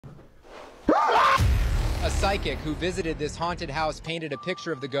A psychic who visited this haunted house painted a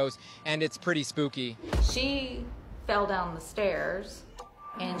picture of the ghost, and it's pretty spooky. She fell down the stairs,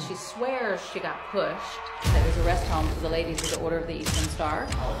 and she swears she got pushed. It was a rest home for the ladies of the Order of the Eastern Star.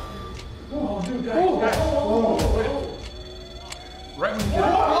 Oh, dude, guys.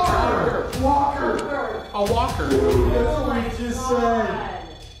 Walker! A walker! That's what I just said.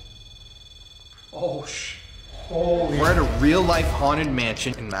 Oh, holy. We're at a real-life haunted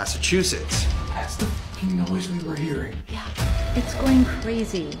mansion in Massachusetts. That's the fucking noise we were hearing. Yeah, it's going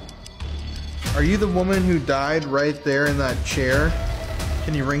crazy. Are you the woman who died right there in that chair?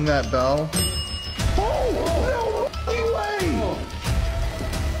 Can you ring that bell? Oh, no way!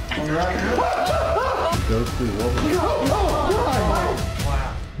 Ghostly woman.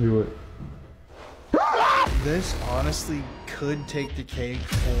 Wow. Do it. This honestly could take the cake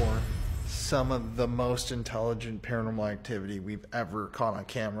for some of the most intelligent paranormal activity we've ever caught on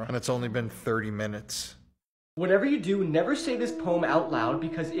camera, and it's only been 30 minutes. Whatever you do, never say this poem out loud,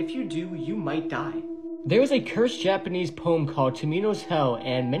 because if you do, you might die. There is a cursed Japanese poem called Tomino's Hell,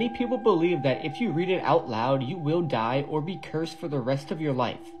 and many people believe that if you read it out loud, you will die or be cursed for the rest of your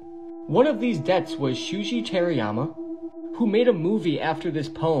life. One of these deaths was Shuji Terayama, who made a movie after this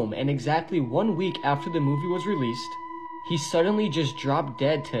poem, and exactly 1 week after the movie was released, he suddenly just dropped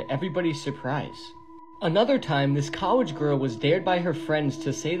dead to everybody's surprise. Another time, this college girl was dared by her friends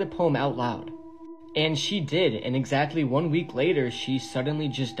to say the poem out loud. And she did, and exactly 1 week later, she suddenly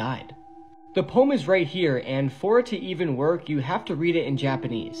just died. The poem is right here, and for it to even work, you have to read it in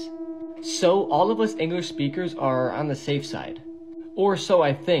Japanese. So all of us English speakers are on the safe side. Or so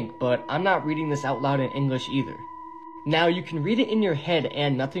I think, but I'm not reading this out loud in English either. Now, you can read it in your head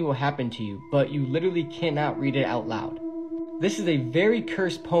and nothing will happen to you, but you literally cannot read it out loud. This is a very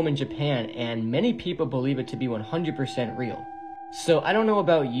cursed poem in Japan, and many people believe it to be 100% real. So I don't know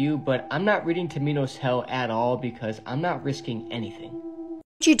about you, but I'm not reading Tomino's Hell at all because I'm not risking anything. What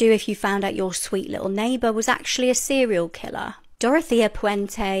would you do if you found out your sweet little neighbour was actually a serial killer? Dorothea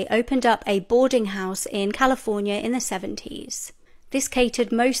Puente opened up a boarding house in California in the 70s. This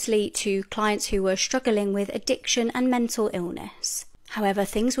catered mostly to clients who were struggling with addiction and mental illness. However,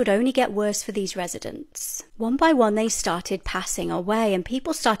 things would only get worse for these residents. One by one, they started passing away, and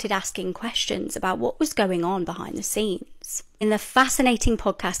people started asking questions about what was going on behind the scenes. In the fascinating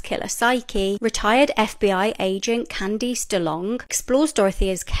podcast Killer Psyche, retired FBI agent Candice DeLong explores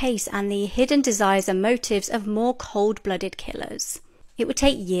Dorothea's case and the hidden desires and motives of more cold-blooded killers. It would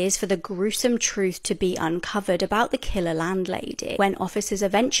take years for the gruesome truth to be uncovered about the killer landlady when officers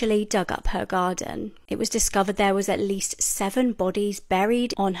eventually dug up her garden. It was discovered there was at least 7 bodies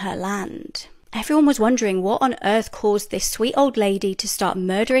buried on her land. Everyone was wondering what on earth caused this sweet old lady to start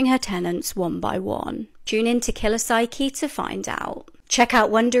murdering her tenants one by one. Tune in to Killer Psyche to find out. Check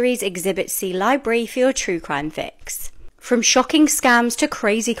out Wondery's Exhibit C library for your true crime fix. From shocking scams to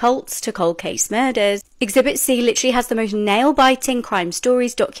crazy cults to cold case murders, Exhibit C literally has the most nail-biting crime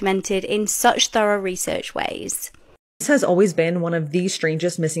stories documented in such thorough research ways. This has always been one of the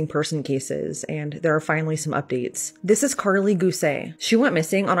strangest missing person cases, and there are finally some updates. This is Carly Gousset. She went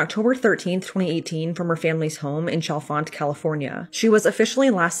missing on October 13th, 2018 from her family's home in Chalfont, California. She was officially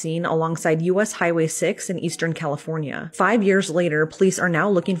last seen alongside US Highway 6 in Eastern California. 5 years later, police are now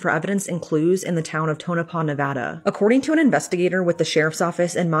looking for evidence and clues in the town of Tonopah, Nevada. According to an investigator with the sheriff's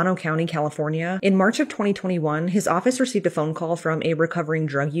office in Mono County, California, in March of 2021, his office received a phone call from a recovering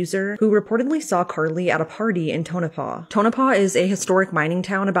drug user who reportedly saw Carly at a party in Tonopah. Tonopah is a historic mining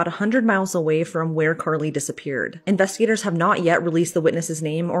town about 100 miles away from where Carly disappeared. Investigators have not yet released the witness's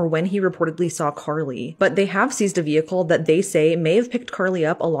name or when he reportedly saw Carly, but they have seized a vehicle that they say may have picked Carly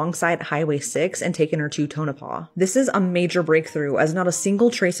up alongside Highway 6 and taken her to Tonopah. This is a major breakthrough, as not a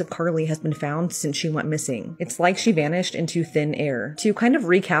single trace of Carly has been found since she went missing. It's like she vanished into thin air. To kind of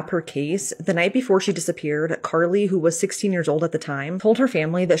recap her case, the night before she disappeared, Carly, who was 16 years old at the time, told her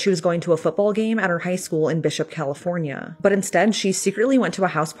family that she was going to a football game at her high school in Bishop, California. But instead, she secretly went to a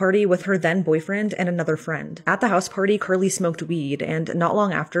house party with her then boyfriend and another friend. At the house party, Carly smoked weed, and not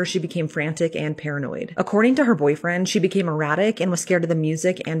long after, she became frantic and paranoid. According to her boyfriend, she became erratic and was scared of the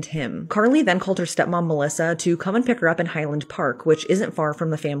music and him. Carly then called her stepmom Melissa to come and pick her up in Highland Park, which isn't far from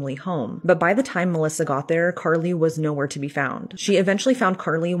the family home. But by the time Melissa got there, Carly was nowhere to be found. She eventually found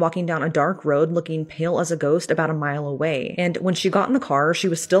Carly walking down a dark road looking pale as a ghost about a mile away, and when she got in the car, she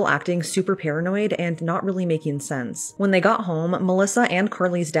was still acting super paranoid and not really making sense. When they got home, Melissa and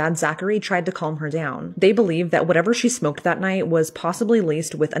Carly's dad Zachary tried to calm her down. They believed that whatever she smoked that night was possibly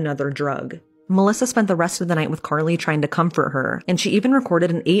laced with another drug. Melissa spent the rest of the night with Carly trying to comfort her, and she even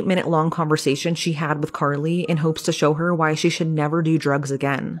recorded an 8-minute long conversation she had with Carly in hopes to show her why she should never do drugs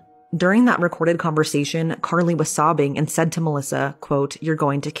again. During that recorded conversation, Carly was sobbing and said to Melissa, quote, "You're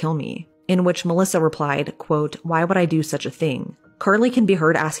going to kill me." In which Melissa replied, quote, "Why would I do such a thing?" Carly can be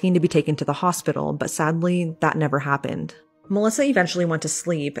heard asking to be taken to the hospital, but sadly, that never happened. Melissa eventually went to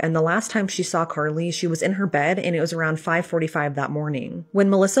sleep, and the last time she saw Carly, she was in her bed, and it was around 5:45 that morning. When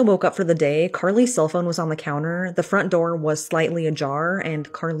Melissa woke up for the day, Carly's cell phone was on the counter, the front door was slightly ajar,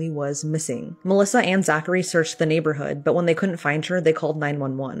 and Carly was missing. Melissa and Zachary searched the neighborhood, but when they couldn't find her, they called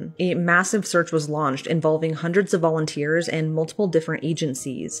 911. A massive search was launched involving hundreds of volunteers and multiple different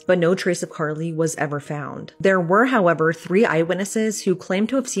agencies, but no trace of Carly was ever found. There were, however, 3 eyewitnesses who claimed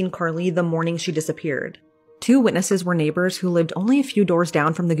to have seen Carly the morning she disappeared. 2 witnesses were neighbors who lived only a few doors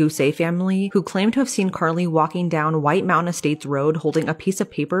down from the Gousset family, who claimed to have seen Carly walking down White Mountain Estates Road holding a piece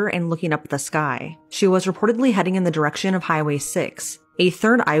of paper and looking up at the sky. She was reportedly heading in the direction of Highway 6. A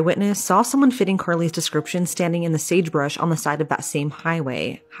third eyewitness saw someone fitting Carly's description standing in the sagebrush on the side of that same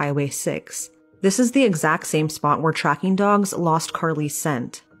highway, Highway 6. This is the exact same spot where tracking dogs lost Carly's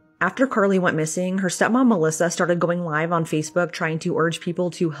scent. After Carly went missing, her stepmom Melissa started going live on Facebook trying to urge people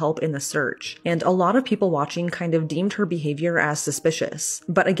to help in the search, and a lot of people watching kind of deemed her behavior as suspicious.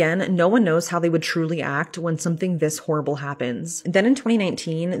 But again, no one knows how they would truly act when something this horrible happens. Then in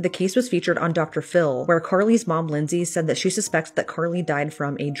 2019, the case was featured on Dr. Phil, where Carly's mom Lindsay said that she suspects that Carly died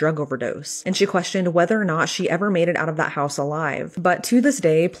from a drug overdose, and she questioned whether or not she ever made it out of that house alive. But to this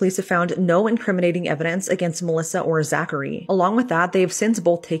day, police have found no incriminating evidence against Melissa or Zachary. Along with that, they've since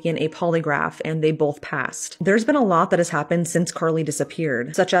both taken a polygraph and they both passed. There's been a lot that has happened since Carly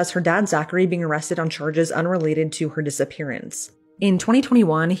disappeared, such as her dad Zachary being arrested on charges unrelated to her disappearance. In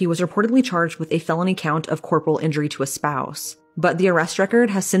 2021, he was reportedly charged with a felony count of corporal injury to a spouse, but the arrest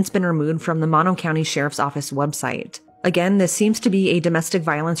record has since been removed from the Mono County Sheriff's Office website. Again, this seems to be a domestic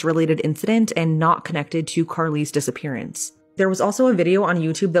violence related incident and not connected to Carly's disappearance. There was also a video on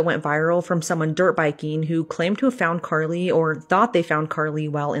YouTube that went viral from someone dirt biking who claimed to have found Carly or thought they found Carly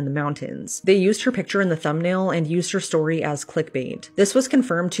while in the mountains. They used her picture in the thumbnail and used her story as clickbait. This was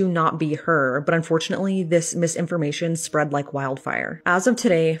confirmed to not be her, but unfortunately, this misinformation spread like wildfire. As of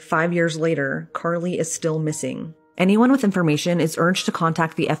today, 5 years later, Carly is still missing. Anyone with information is urged to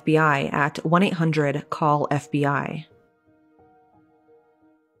contact the FBI at 1-800-CALL-FBI.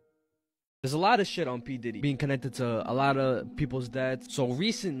 There's a lot of shit on P. Diddy being connected to a lot of people's deaths. So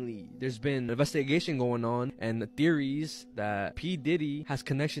recently, there's been an investigation going on and the theories that P. Diddy has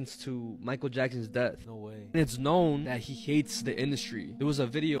connections to Michael Jackson's death. No way. And it's known that he hates the industry. There was a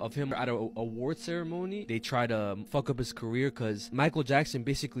video of him at an award ceremony. They tried to fuck up his career because Michael Jackson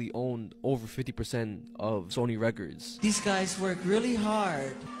basically owned over 50% of Sony Records. These guys work really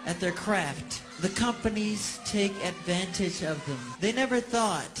hard at their craft. The companies take advantage of them. They never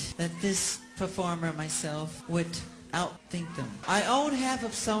thought that this performer, myself, would outthink them. I own half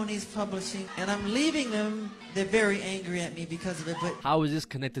of Sony's publishing, and I'm leaving them. They're very angry at me because of it, but... How is this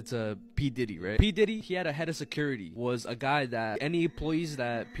connected to P. Diddy, right? P. Diddy, he had a head of security, was a guy that any employees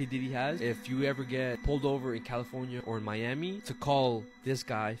that P. Diddy has, if you ever get pulled over in California or in Miami, to call this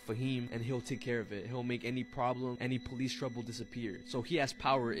guy, Fahim, and he'll take care of it. He'll make any problem, any police trouble disappear. So he has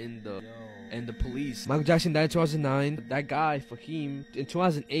power in the police. Michael Jackson died in 2009. That guy, Fahim, in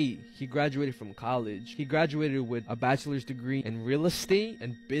 2008, he graduated from college. He graduated with a bachelor's degree in real estate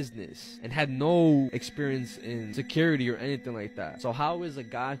and business and had no experience in security or anything like that. So how is a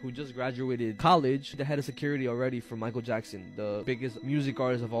guy who just graduated college the head of security already for Michael Jackson, the biggest music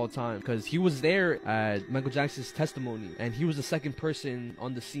artist of all time? Because he was there at Michael Jackson's testimony and he was the second person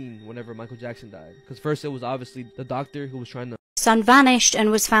on the scene whenever Michael Jackson died. Because first it was obviously the doctor who was trying to... Son vanished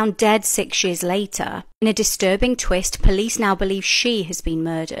and was found dead 6 years later. In a disturbing twist, police now believe she has been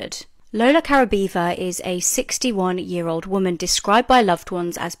murdered. Lola Carabiva is a 61-year-old woman described by loved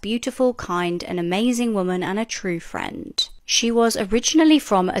ones as beautiful, kind, an amazing woman and a true friend. She was originally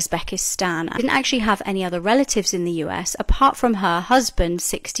from Uzbekistan and didn't actually have any other relatives in the US apart from her husband,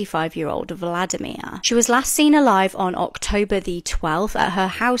 65-year-old Vladimir. She was last seen alive on October the 12th at her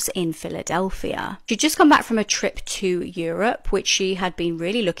house in Philadelphia. She'd just come back from a trip to Europe, which she had been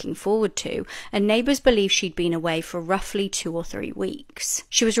really looking forward to, and neighbours believe she'd been away for roughly 2 or 3 weeks.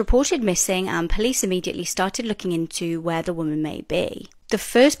 She was reported missing and police immediately started looking into where the woman may be. The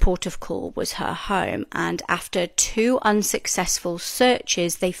first port of call was her home, and after 2 unsuccessful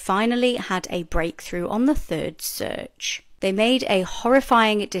searches, they finally had a breakthrough on the 3rd search. They made a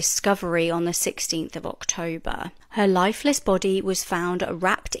horrifying discovery on the 16th of October. Her lifeless body was found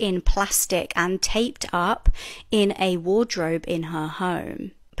wrapped in plastic and taped up in a wardrobe in her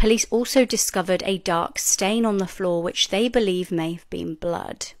home. Police also discovered a dark stain on the floor which they believe may have been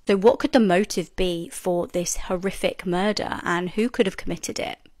blood. So what could the motive be for this horrific murder and who could have committed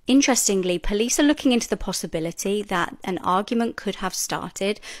it? Interestingly, police are looking into the possibility that an argument could have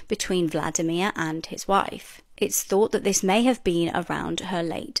started between Vladimir and his wife. It's thought that this may have been around her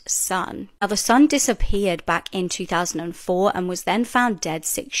late son. Now, the son disappeared back in 2004 and was then found dead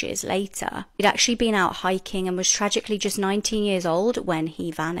 6 years later. He'd actually been out hiking and was tragically just 19 years old when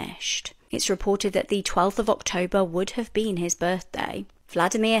he vanished. It's reported that the 12th of October would have been his birthday.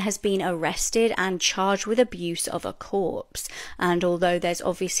 Vladimir has been arrested and charged with abuse of a corpse, and although there's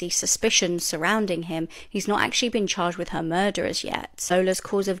obviously suspicion surrounding him, he's not actually been charged with her murder as yet. Lola's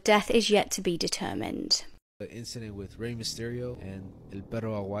cause of death is yet to be determined. The incident with Rey Mysterio and El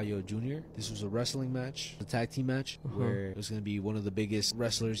Perro Aguayo Jr. This was a wrestling match, a tag team match, where it was going to be one of the biggest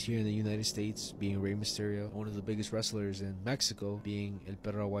wrestlers here in the United States being Rey Mysterio, one of the biggest wrestlers in Mexico being El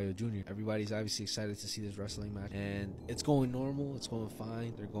Perro Aguayo Jr. Everybody's obviously excited to see this wrestling match, and it's going normal, it's going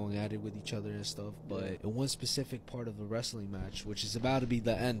fine, they're going at it with each other and stuff, but in one specific part of the wrestling match, which is about to be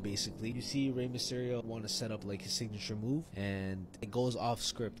the end basically, you see Rey Mysterio want to set up like his signature move, and it goes off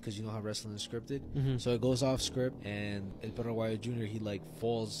script, because you know how wrestling is scripted, so it goes off script, and El Perro Aguayo Jr. he like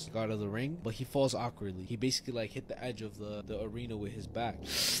falls out of the ring, but he falls awkwardly. He basically like hit the edge of the arena with his back.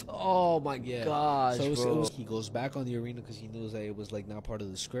 Oh my gosh, so he goes back on the arena because he knows that it was like not part of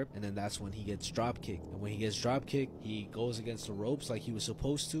the script, and then that's when he gets drop kicked. And when he gets drop kicked, he goes against the ropes like he was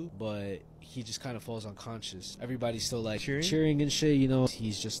supposed to, but he just kind of falls unconscious. Everybody's still like cheering and shit, you know.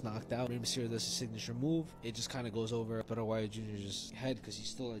 He's just knocked out. Rey Mysterio does his signature move. It just kind of goes over Perro Aguayo Jr.'s head because he's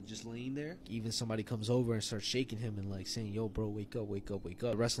still like just laying there. Even somebody comes over and starts shaking him and like saying, "Yo, bro, wake up, wake up, wake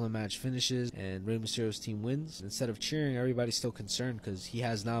up." The wrestling match finishes and Rey Mysterio's team wins. Instead of cheering, everybody's still concerned because he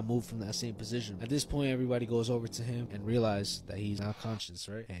has now moved from that same position. At this point, everybody goes over to him and realizes that he's now conscious,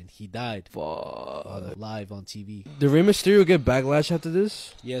 right? And he died. Live on TV. Did Rey Mysterio get backlash after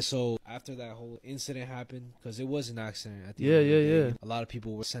this? Yeah, so after that whole incident happened, because it was an accident at the end of the day, a lot of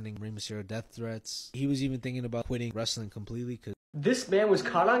people were sending Rey Mysterio death threats. He was even thinking about quitting wrestling completely. This man was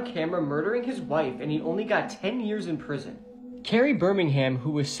caught on camera murdering his wife, and he only got 10 years in prison. Carrie Birmingham,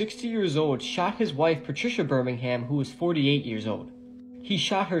 who was 60 years old, shot his wife Patricia Birmingham, who was 48 years old. He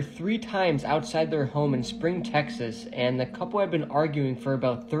shot her 3 times outside their home in Spring, Texas, and the couple had been arguing for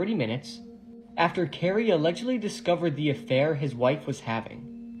about 30 minutes after Carrie allegedly discovered the affair his wife was having.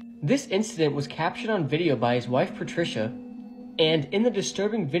 This incident was captured on video by his wife Patricia, and in the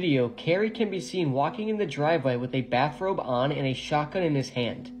disturbing video, Carrie can be seen walking in the driveway with a bathrobe on and a shotgun in his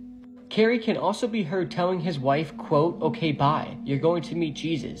hand. Carrie can also be heard telling his wife, quote, "Okay, bye. You're going to meet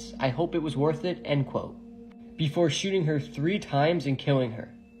Jesus. I hope it was worth it," end quote, before shooting her 3 times and killing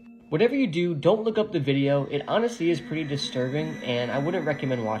her. Whatever you do, don't look up the video. It honestly is pretty disturbing, and I wouldn't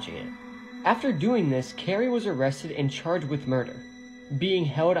recommend watching it. After doing this, Carrie was arrested and charged with murder, being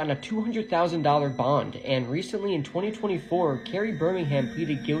held on a $200,000 bond, and recently in 2024, Carrie Birmingham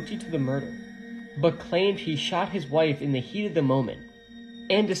pleaded guilty to the murder, but claimed he shot his wife in the heat of the moment.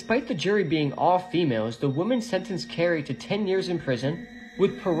 And despite the jury being all females, the woman sentenced Carrie to 10 years in prison,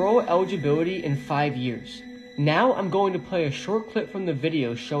 with parole eligibility in 5 years. Now I'm going to play a short clip from the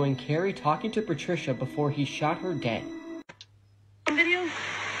video showing Carrie talking to Patricia before he shot her dead. Video?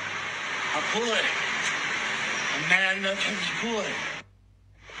 I'll pull it. I'm mad enough to pull it.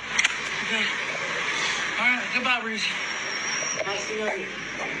 Okay. All right, goodbye, Reese. Nice to know you.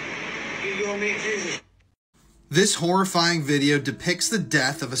 You go meet Jesus. This horrifying video depicts the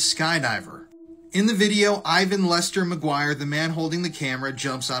death of a skydiver. In the video, Ivan Lester McGuire, the man holding the camera,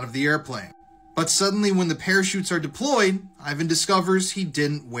 jumps out of the airplane. But suddenly when the parachutes are deployed, Ivan discovers he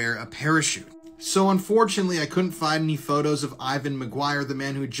didn't wear a parachute. So unfortunately, I couldn't find any photos of Ivan McGuire, the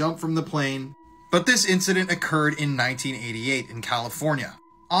man who jumped from the plane. But this incident occurred in 1988 in California.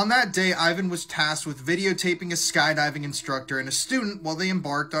 On that day, Ivan was tasked with videotaping a skydiving instructor and a student while they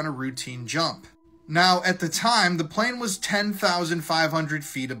embarked on a routine jump. Now, at the time, the plane was 10,500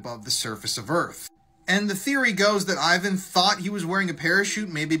 feet above the surface of Earth. And the theory goes that Ivan thought he was wearing a parachute,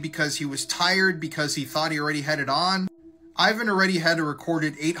 maybe because he was tired, because he thought he already had it on. Ivan already had a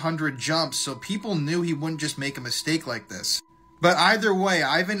recorded 800 jumps, so people knew he wouldn't just make a mistake like this. But either way,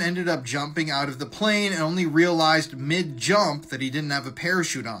 Ivan ended up jumping out of the plane and only realized mid-jump that he didn't have a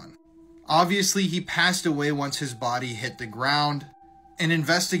parachute on. Obviously, he passed away once his body hit the ground. An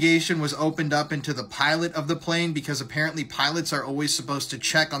investigation was opened up into the pilot of the plane because apparently pilots are always supposed to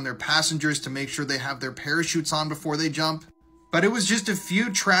check on their passengers to make sure they have their parachutes on before they jump. But it was just a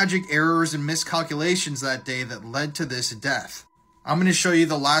few tragic errors and miscalculations that day that led to this death. I'm going to show you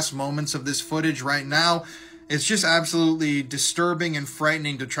the last moments of this footage right now. It's just absolutely disturbing and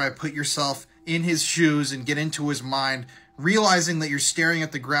frightening to try to put yourself in his shoes and get into his mind, realizing that you're staring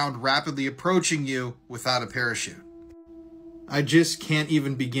at the ground rapidly approaching you without a parachute. I just can't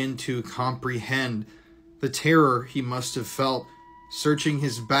even begin to comprehend the terror he must have felt, searching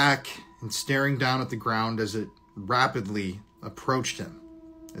his back and staring down at the ground as it rapidly approached him.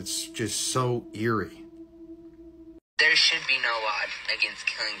 It's just so eerie. There should be no law against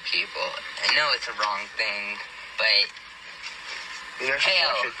killing people. I know it's a wrong thing, but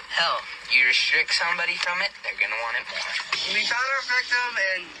hell, you restrict somebody from it, they're gonna want it more. We found our victim,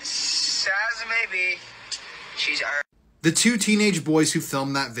 and sad as it may be, she's our... The two teenage boys who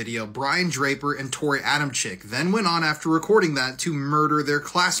filmed that video, Brian Draper and Tori Adamczyk, then went on after recording that to murder their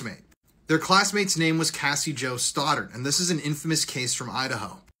classmate. Their classmate's name was Cassie Jo Stoddard, and this is an infamous case from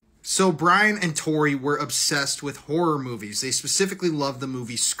Idaho. So Brian and Tori were obsessed with horror movies. They specifically loved the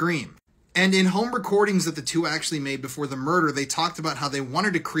movie Scream. And in home recordings that the two actually made before the murder, they talked about how they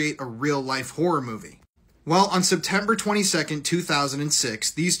wanted to create a real-life horror movie. Well, on September 22nd,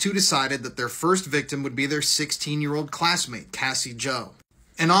 2006, these two decided that their first victim would be their 16-year-old classmate, Cassie Jo.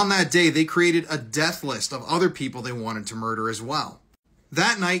 And on that day, they created a death list of other people they wanted to murder as well.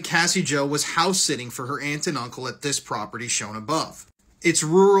 That night, Cassie Jo was house-sitting for her aunt and uncle at this property shown above. It's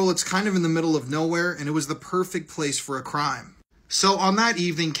rural, it's kind of in the middle of nowhere, and it was the perfect place for a crime. So on that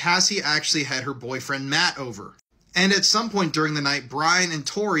evening, Cassie actually had her boyfriend Matt over. And at some point during the night, Brian and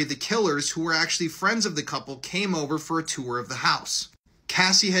Tori, the killers, who were actually friends of the couple, came over for a tour of the house.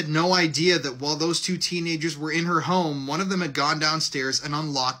 Cassie had no idea that while those two teenagers were in her home, one of them had gone downstairs and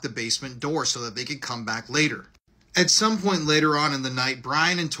unlocked the basement door so that they could come back later. At some point later on in the night,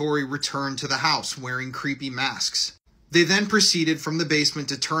 Brian and Tori returned to the house wearing creepy masks. They then proceeded from the basement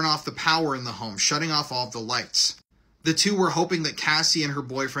to turn off the power in the home, shutting off all of the lights. The two were hoping that Cassie and her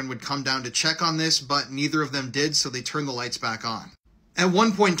boyfriend would come down to check on this, but neither of them did, so they turned the lights back on. At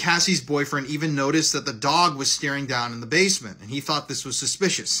one point, Cassie's boyfriend even noticed that the dog was staring down in the basement, and he thought this was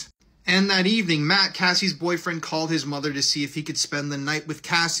suspicious. And that evening, Matt, Cassie's boyfriend, called his mother to see if he could spend the night with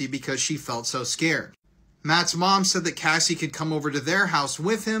Cassie because she felt so scared. Matt's mom said that Cassie could come over to their house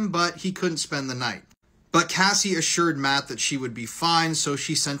with him, but he couldn't spend the night. But Cassie assured Matt that she would be fine, so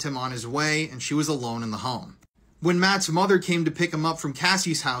she sent him on his way, and she was alone in the home. When Matt's mother came to pick him up from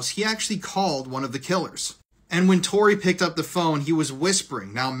Cassie's house, he actually called one of the killers. And when Tori picked up the phone, he was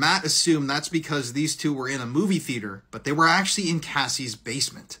whispering. Now, Matt assumed that's because these two were in a movie theater, but they were actually in Cassie's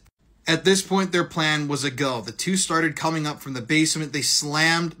basement. At this point, their plan was a go. The two started coming up from the basement. They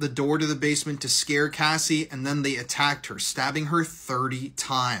slammed the door to the basement to scare Cassie, and then they attacked her, stabbing her 30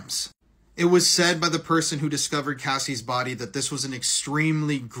 times. It was said by the person who discovered Cassie's body that this was an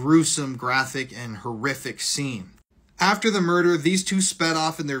extremely gruesome, graphic, and horrific scene. After the murder, these two sped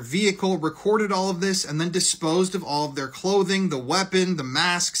off in their vehicle, recorded all of this, and then disposed of all of their clothing, the weapon, the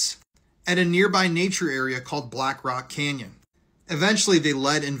masks, at a nearby nature area called Black Rock Canyon. Eventually, they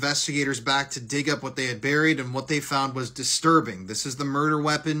led investigators back to dig up what they had buried, and what they found was disturbing. This is the murder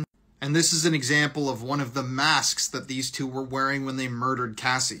weapon, and this is an example of one of the masks that these two were wearing when they murdered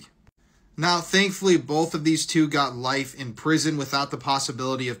Cassie. Now, thankfully, both of these two got life in prison without the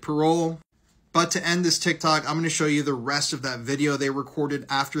possibility of parole. But to end this TikTok, I'm going to show you the rest of that video they recorded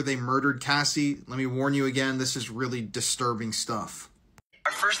after they murdered Cassie. Let me warn you again, this is really disturbing stuff.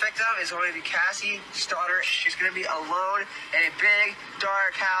 Our first victim is going to be Cassie Stoddard. She's going to be alone in a big,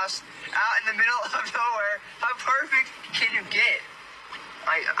 dark house out in the middle of nowhere. How perfect can you get?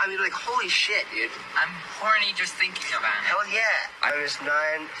 I mean, like, holy shit, dude. I'm horny just thinking about it. Hell yeah. It was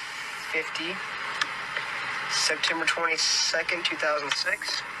 9:50, September 22nd,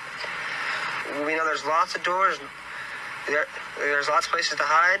 2006. We know there's lots of doors. There's lots of places to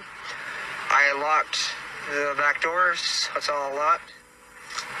hide. I locked the back doors, so it's all locked.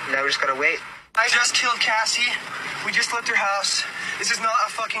 Now we just gotta wait. I just killed Cassie. We just left her house. This is not a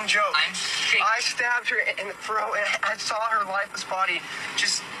fucking joke. I'm shaking. I stabbed her in the throat, and I saw her lifeless body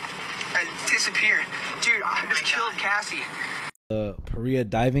just disappear. Dude, I just killed Cassie. The Perea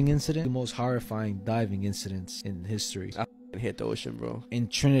diving incident, the most horrifying diving incidents in history. I hit the ocean, bro. In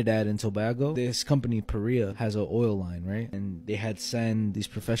Trinidad and Tobago, this company Perea has an oil line, right? And they had sent these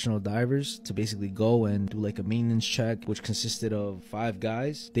professional divers to basically go and do like a maintenance check, which consisted of 5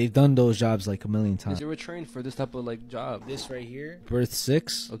 guys. They've done those jobs like a million times. They were trained for this type of like job. This right here, berth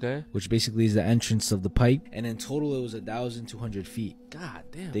 6, okay, which basically is the entrance of the pipe, and in total it was 1,200 feet. God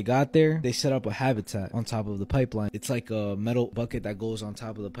damn. They got there, they set up a habitat on top of the pipeline. It's like a metal bucket that goes on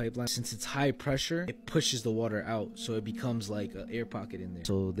top of the pipeline. Since it's high pressure, it pushes the water out, so it becomes like an air pocket in there,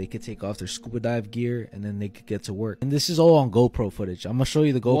 so they could take off their scuba dive gear and then they could get to work. And this is all on GoPro footage. I'm gonna show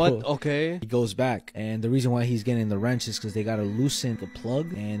you the GoPro. What? Okay. He goes back, and the reason why he's getting the wrench is because they gotta loosen the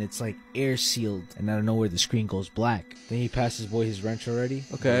plug, and it's like air sealed, and out of nowhere the screen goes black. Then he passes boy his wrench already.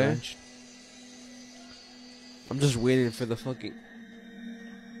 Okay. Wrench. I'm just waiting for the fucking...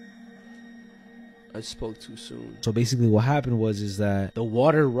 I spoke too soon. So basically what happened is that the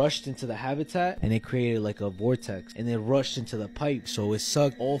water rushed into the habitat and it created like a vortex, and it rushed into the pipe, so it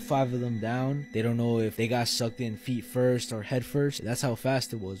sucked all 5 of them down. They don't know if they got sucked in feet first or head first. That's how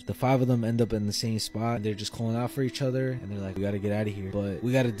fast it was. The 5 of them end up in the same spot, and they're just calling out for each other, and they're like, we gotta get out of here, but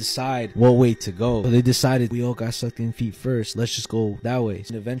we gotta decide what way to go. So they decided, we all got sucked in feet first, let's just go that way.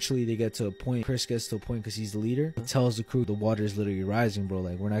 And eventually they get to a point, Chris gets to a point because he's the leader. He tells the crew the water is literally rising, bro,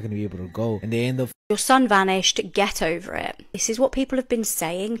 like we're not gonna be able to go. And they end up... Your son vanished, get over it. This is what people have been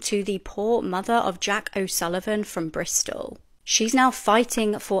saying to the poor mother of Jack O'Sullivan from Bristol. She's now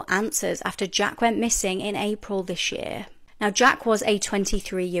fighting for answers after Jack went missing in April this year. Now, Jack was a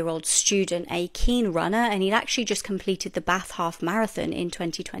 23-year-old student, a keen runner, and he'd actually just completed the Bath Half Marathon in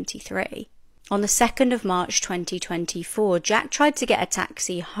 2023. On the 2nd of March 2024, Jack tried to get a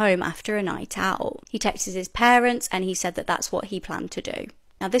taxi home after a night out. He texted his parents and he said that that's what he planned to do.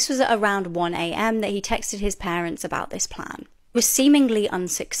 Now, this was at around 1 a.m. that he texted his parents about this plan. It was seemingly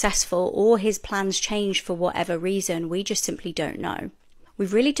unsuccessful, or his plans changed for whatever reason. We just simply don't know. We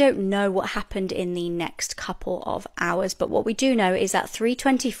really don't know what happened in the next couple of hours, but what we do know is at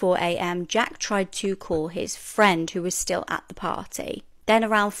 3:24 a.m. Jack tried to call his friend who was still at the party. Then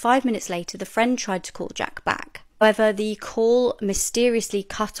around 5 minutes later, the friend tried to call Jack back. However, the call mysteriously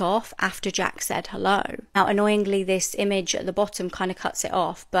cut off after Jack said hello. Now, annoyingly, this image at the bottom kind of cuts it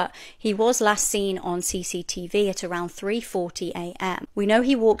off, but he was last seen on CCTV at around 3:40 a.m. We know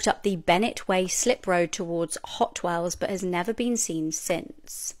he walked up the Bennett Way slip road towards Hotwells, but has never been seen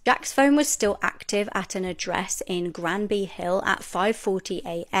since. Jack's phone was still active at an address in Granby Hill at 5:40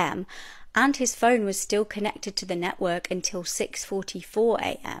 a.m. and his phone was still connected to the network until 6:44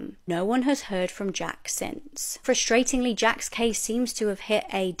 a.m. No one has heard from Jack since. Frustratingly, Jack's case seems to have hit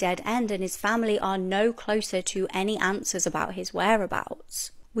a dead end, and his family are no closer to any answers about his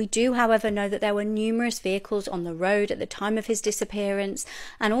whereabouts. We do, however, know that there were numerous vehicles on the road at the time of his disappearance,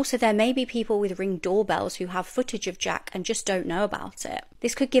 and also there may be people with Ring doorbells who have footage of Jack and just don't know about it.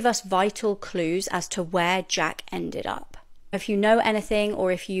 This could give us vital clues as to where Jack ended up. If you know anything,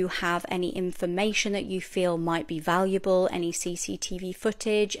 or if you have any information that you feel might be valuable, any CCTV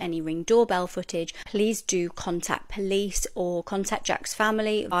footage, any Ring doorbell footage, please do contact police or contact Jack's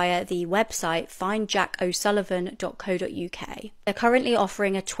family via the website findjackosullivan.co.uk. They're currently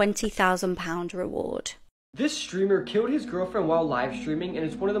offering a £20,000 reward. This streamer killed his girlfriend while live streaming, and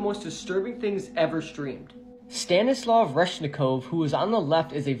it's one of the most disturbing things ever streamed. Stanislav Reshnikov, who was on the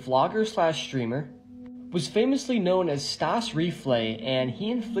left as a vlogger/streamer, was famously known as Stas Reflay, and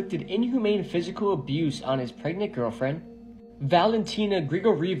he inflicted inhumane physical abuse on his pregnant girlfriend, Valentina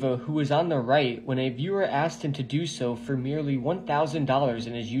Grigorieva, who was on the right when a viewer asked him to do so for merely $1,000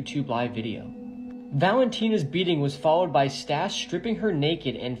 in his YouTube live video. Valentina's beating was followed by Stas stripping her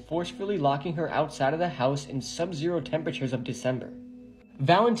naked and forcefully locking her outside of the house in sub-zero temperatures of December.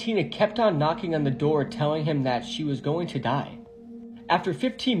 Valentina kept on knocking on the door, telling him that she was going to die. After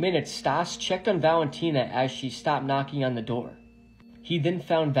 15 minutes, Stas checked on Valentina as she stopped knocking on the door. He then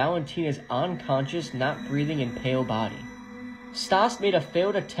found Valentina's unconscious, not breathing, and pale body. Stas made a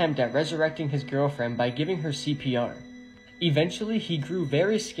failed attempt at resurrecting his girlfriend by giving her CPR. Eventually, he grew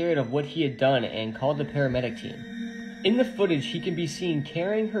very scared of what he had done and called the paramedic team. In the footage, he can be seen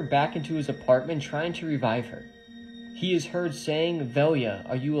carrying her back into his apartment, trying to revive her. He is heard saying, "Velia,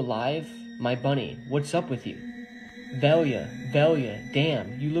 are you alive? My bunny, what's up with you? Velia,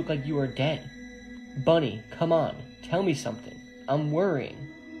 damn, you look like you are dead. Bunny, come on, tell me something. I'm worrying.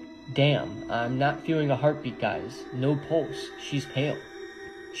 Damn, I'm not feeling a heartbeat, guys. No pulse. She's pale.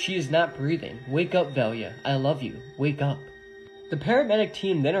 She is not breathing. Wake up, Velia. I love you. Wake up." The paramedic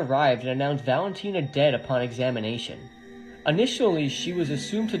team then arrived and announced Valentina dead upon examination. Initially, she was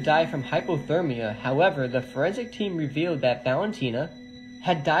assumed to die from hypothermia. However, the forensic team revealed that Valentina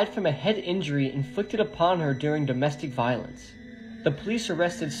had died from a head injury inflicted upon her during domestic violence. The police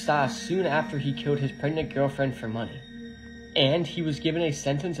arrested Stas soon after he killed his pregnant girlfriend for money, and he was given a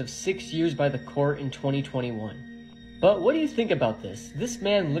sentence of 6 years by the court in 2021. But what do you think about this? This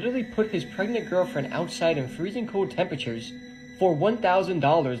man literally put his pregnant girlfriend outside in freezing cold temperatures for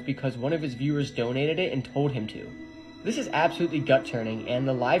 $1,000 because one of his viewers donated it and told him to. This is absolutely gut-turning, and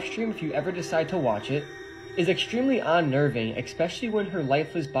the live stream, if you ever decide to watch it, is extremely unnerving, especially when her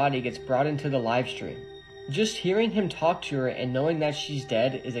lifeless body gets brought into the live stream. Just hearing him talk to her and knowing that she's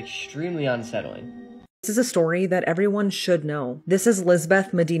dead is extremely unsettling. This is a story that everyone should know. This is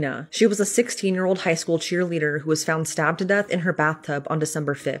Lisbeth Medina. She was a 16-year-old high school cheerleader who was found stabbed to death in her bathtub on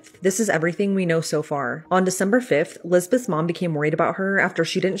December 5th. This is everything we know so far. On December 5th, Lisbeth's mom became worried about her after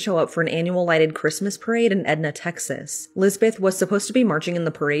she didn't show up for an annual lighted Christmas parade in Edna, Texas. Lisbeth was supposed to be marching in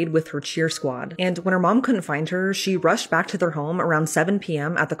the parade with her cheer squad, and when her mom couldn't find her, she rushed back to their home around 7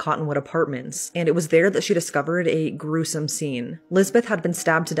 p.m. at the Cottonwood Apartments, and it was there that she discovered a gruesome scene. Lisbeth had been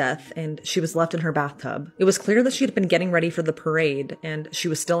stabbed to death, and she was left in her bathtub. It was clear that she had been getting ready for the parade, and she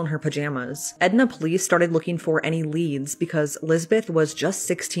was still in her pajamas. Edna police started looking for any leads because Lisbeth was just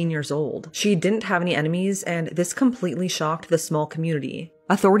 16 years old. She didn't have any enemies, and this completely shocked the small community.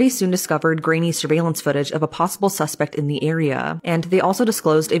 Authorities soon discovered grainy surveillance footage of a possible suspect in the area, and they also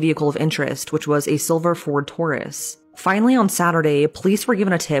disclosed a vehicle of interest, which was a silver Ford Taurus. Finally, on Saturday, police were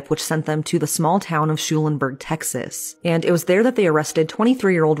given a tip which sent them to the small town of Schulenburg, Texas, and it was there that they arrested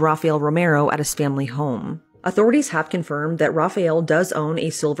 23-year-old Rafael Romero at his family home. Authorities have confirmed that Rafael does own a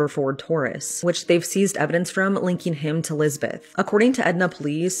silver Ford Taurus, which they've seized evidence from linking him to Lisbeth. According to Edna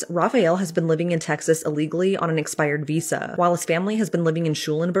police, Rafael has been living in Texas illegally on an expired visa, while his family has been living in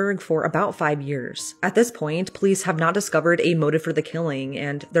Schulenburg for about 5 years. At this point, police have not discovered a motive for the killing,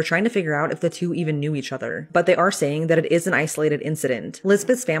 and they're trying to figure out if the two even knew each other. But they are saying that it is an isolated incident.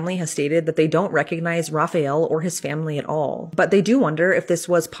 Lisbeth's family has stated that they don't recognize Rafael or his family at all, but they do wonder if this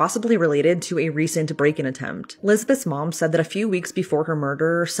was possibly related to a recent break-in attempt. Lisbeth's mom said that a few weeks before her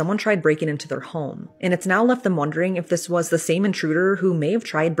murder, someone tried breaking into their home, and it's now left them wondering if this was the same intruder who may have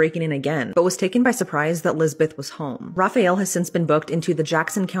tried breaking in again, but was taken by surprise that Lisbeth was home. Rafael has since been booked into the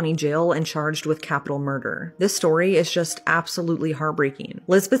Jackson County Jail and charged with capital murder. This story is just absolutely heartbreaking.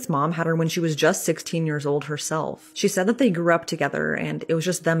 Lisbeth's mom had her when she was just 16 years old herself. She said that they grew up together, and it was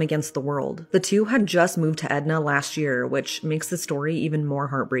just them against the world. The two had just moved to Edna last year, which makes the story even more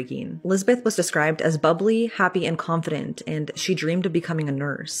heartbreaking. Lisbeth was described as bubbly, happy, and confident, and she dreamed of becoming a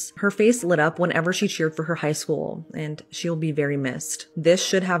nurse. Her face lit up whenever she cheered for her high school, and she'll be very missed. This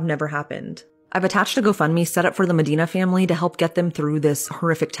should have never happened. I've attached a GoFundMe set up for the Medina family to help get them through this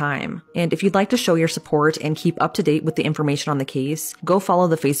horrific time. And if you'd like to show your support and keep up to date with the information on the case, go follow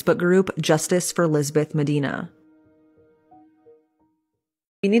the Facebook group Justice for Lisbeth Medina.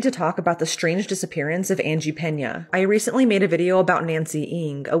 We need to talk about the strange disappearance of Angie Pena. I recently made a video about Nancy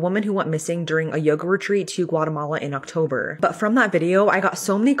Ng, a woman who went missing during a yoga retreat to Guatemala in October. But from that video, I got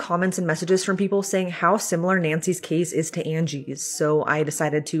so many comments and messages from people saying how similar Nancy's case is to Angie's, so I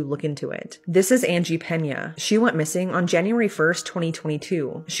decided to look into it. This is Angie Pena. She went missing on January 1st,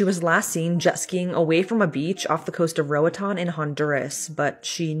 2022. She was last seen jet skiing away from a beach off the coast of Roatan in Honduras, but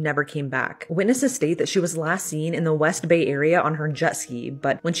she never came back. Witnesses state that she was last seen in the West Bay area on her jet ski,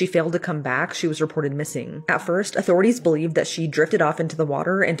 but when she failed to come back, she was reported missing. At first, authorities believed that she drifted off into the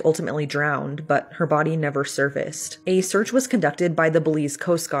water and ultimately drowned, but her body never surfaced. A search was conducted by the Belize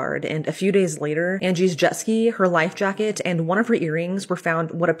Coast Guard, and a few days later, Angie's jet ski, her life jacket, and one of her earrings were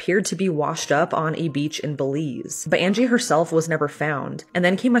found what appeared to be washed up on a beach in Belize. But Angie herself was never found, and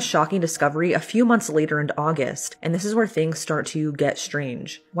then came a shocking discovery a few months later in August, and this is where things start to get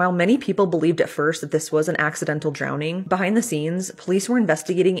strange. While many people believed at first that this was an accidental drowning, behind the scenes, police were investigating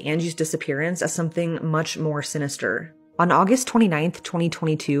Angie's disappearance as something much more sinister. On August 29,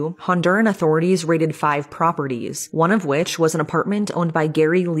 2022, Honduran authorities raided 5 properties, one of which was an apartment owned by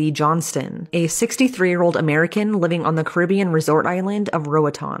Gary Lee Johnston, a 63-year-old American living on the Caribbean resort island of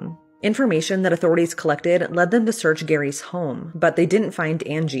Roatan. Information that authorities collected led them to search Gary's home, but they didn't find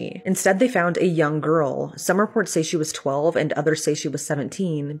Angie. Instead, they found a young girl. Some reports say she was 12 and others say she was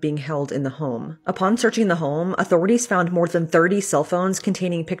 17, being held in the home. Upon searching the home, authorities found more than 30 cell phones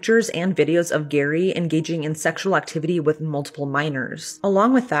containing pictures and videos of Gary engaging in sexual activity with multiple minors.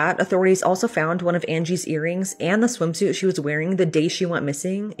 Along with that, authorities also found one of Angie's earrings and the swimsuit she was wearing the day she went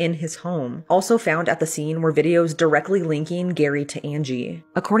missing in his home. Also found at the scene were videos directly linking Gary to Angie.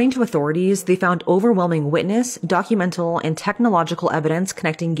 According to authorities, they found overwhelming witness, documental, and technological evidence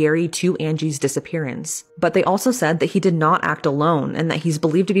connecting Gary to Angie's disappearance. But they also said that he did not act alone and that he's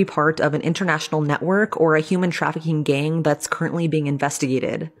believed to be part of an international network or a human trafficking gang that's currently being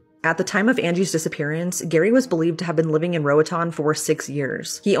investigated. At the time of Angie's disappearance, Gary was believed to have been living in Roatan for 6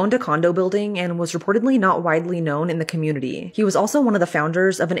 years. He owned a condo building and was reportedly not widely known in the community. He was also one of the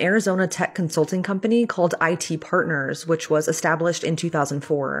founders of an Arizona tech consulting company called IT Partners, which was established in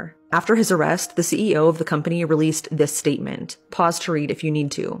 2004. After his arrest, the CEO of the company released this statement. Pause to read if you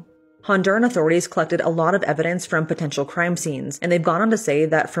need to. Honduran authorities collected a lot of evidence from potential crime scenes, and they've gone on to say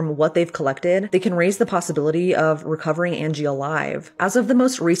that from what they've collected, they can raise the possibility of recovering Angie alive. As of the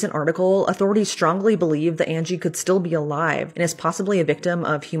most recent article, authorities strongly believe that Angie could still be alive and is possibly a victim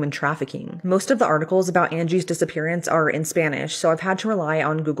of human trafficking. Most of the articles about Angie's disappearance are in Spanish, so I've had to rely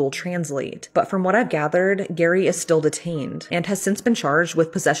on Google Translate. But from what I've gathered, Gary is still detained and has since been charged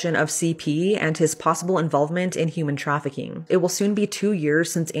with possession of CP and his possible involvement in human trafficking. It will soon be 2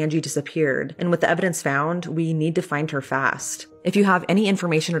 years since Angie disappeared, and with the evidence found, we need to find her fast. If you have any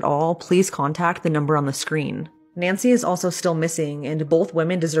information at all, please contact the number on the screen. Nancy is also still missing, and both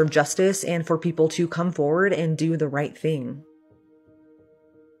women deserve justice and for people to come forward and do the right thing.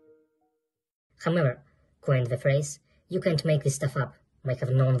 However, coined the phrase, "You can't make this stuff up," might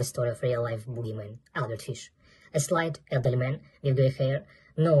have known the story of real-life boogeyman, Albert Fish. A slight, elderly man with grey hair,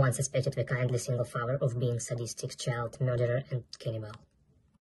 no one suspected the kindly single father of being sadistic child murderer and cannibal.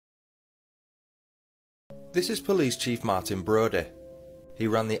 This is Police Chief Martin Brodie. He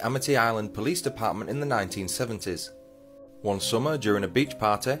ran the Amity Island Police Department in the 1970s. One summer, during a beach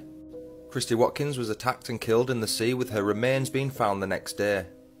party, Christy Watkins was attacked and killed in the sea, with her remains being found the next day.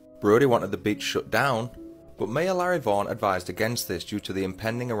 Brodie wanted the beach shut down, but Mayor Larry Vaughan advised against this due to the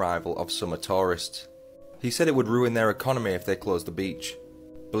impending arrival of summer tourists. He said it would ruin their economy if they closed the beach.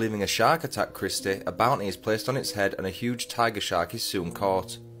 Believing a shark attacked Christie, a bounty is placed on its head and a huge tiger shark is soon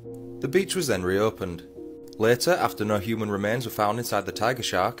caught. The beach was then reopened. Later, after no human remains were found inside the tiger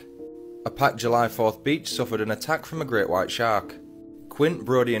shark, a packed July 4th beach suffered an attack from a great white shark. Quint,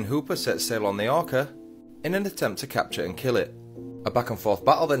 Brodie and Hooper set sail on the orca in an attempt to capture and kill it. A back and forth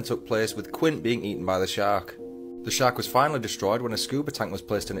battle then took place, with Quint being eaten by the shark. The shark was finally destroyed when a scuba tank was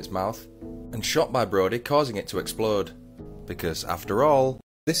placed in its mouth and shot by Brodie, causing it to explode. Because, after all,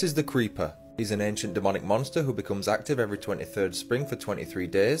 this is the Creeper. He's an ancient demonic monster who becomes active every 23rd spring for 23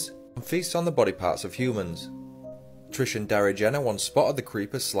 days and feasts on the body parts of humans. Trish and Darry Jenner once spotted the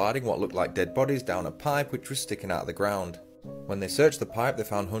Creeper sliding what looked like dead bodies down a pipe which was sticking out of the ground. When they searched the pipe, they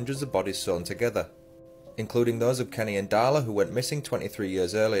found hundreds of bodies sewn together, including those of Kenny and Darla, who went missing 23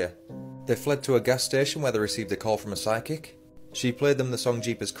 years earlier. They fled to a gas station where they received a call from a psychic. She played them the song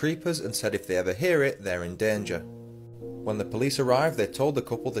Jeepers Creepers and said if they ever hear it, they're in danger. When the police arrived, they told the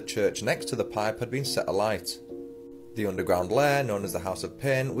couple the church next to the pipe had been set alight. The underground lair, known as the House of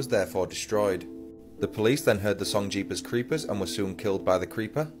Pain, was therefore destroyed. The police then heard the song Jeepers Creepers and were soon killed by the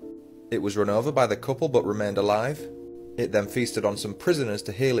Creeper. It was run over by the couple but remained alive. It then feasted on some prisoners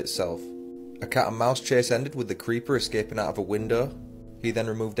to heal itself. A cat and mouse chase ended with the Creeper escaping out of a window. He then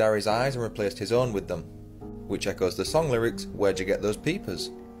removed Darry's eyes and replaced his own with them, which echoes the song lyrics, "Where'd you get those peepers?"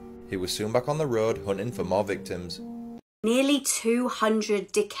 He was soon back on the road hunting for more victims. Nearly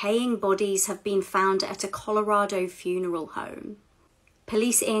 200 decaying bodies have been found at a Colorado funeral home.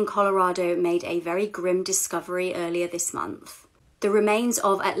 Police in Colorado made a very grim discovery earlier this month. The remains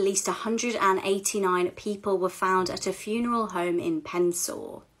of at least 189 people were found at a funeral home in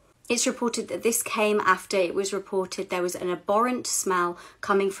Penssaw. It's reported that this came after it was reported there was an abhorrent smell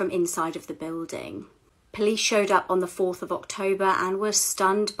coming from inside of the building. Police showed up on the 4th of October and were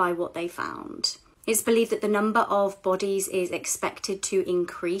stunned by what they found. It's believed that the number of bodies is expected to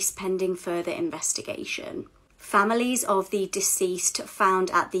increase pending further investigation. Families of the deceased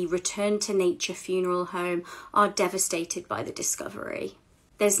found at the Return to Nature funeral home are devastated by the discovery.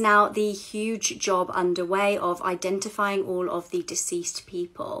 There's now the huge job underway of identifying all of the deceased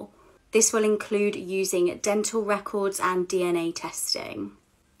people. This will include using dental records and DNA testing.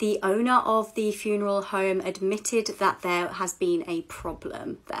 The owner of the funeral home admitted that there has been a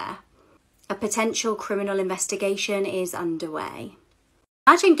problem there. A potential criminal investigation is underway.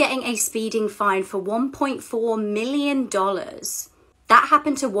 Imagine getting a speeding fine for $1.4 million. That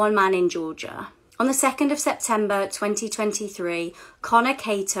happened to one man in Georgia. On the 2nd of September 2023, Connor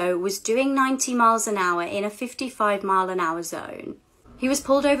Cato was doing 90 miles an hour in a 55 mile an hour zone. He was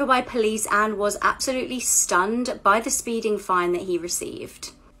pulled over by police and was absolutely stunned by the speeding fine that he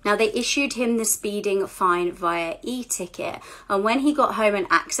received. Now, they issued him the speeding fine via e-ticket, and when he got home and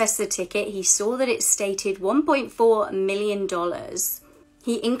accessed the ticket, he saw that it stated $1.4 million.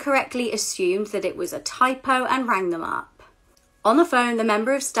 He incorrectly assumed that it was a typo and rang them up. On the phone, the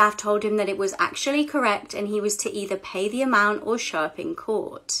member of staff told him that it was actually correct and he was to either pay the amount or show up in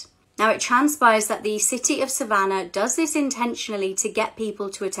court. Now, it transpires that the city of Savannah does this intentionally to get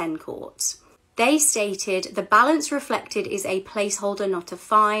people to attend court. They stated the balance reflected is a placeholder, not a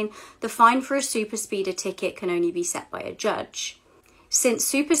fine. The fine for a super speeder ticket can only be set by a judge. Since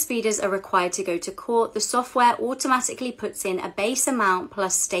super speeders are required to go to court, the software automatically puts in a base amount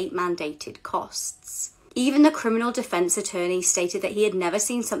plus state mandated costs. Even the criminal defense attorney stated that he had never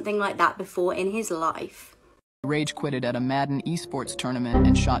seen something like that before in his life. Rage quitted at a Madden esports tournament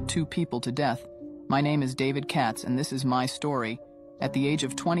and shot 2 people to death. My name is David Katz, and this is my story. At the age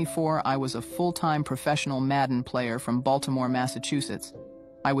of 24, I was a full-time professional Madden player from Baltimore, Massachusetts.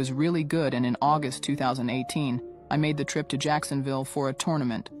 I was really good, and in August 2018, I made the trip to Jacksonville for a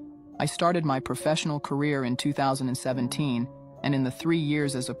tournament. I started my professional career in 2017, and in the 3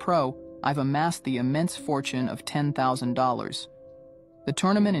 years as a pro, I've amassed the immense fortune of $10,000. The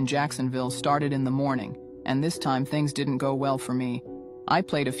tournament in Jacksonville started in the morning, and this time things didn't go well for me. I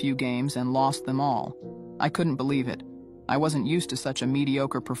played a few games and lost them all. I couldn't believe it. I wasn't used to such a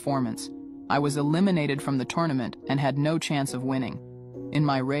mediocre performance. I was eliminated from the tournament and had no chance of winning. In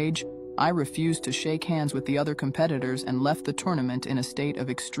my rage, I refused to shake hands with the other competitors and left the tournament in a state of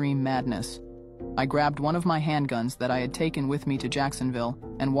extreme madness. I grabbed one of my handguns that I had taken with me to Jacksonville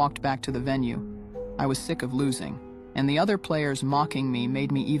and walked back to the venue. I was sick of losing, and the other players mocking me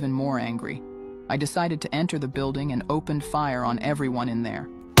made me even more angry. I decided to enter the building and opened fire on everyone in there.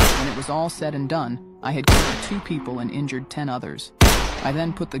 When it was all said and done, I had killed 2 people and injured 10 others. I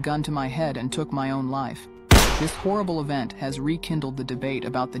then put the gun to my head and took my own life. This horrible event has rekindled the debate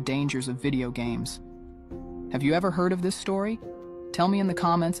about the dangers of video games. Have you ever heard of this story? Tell me in the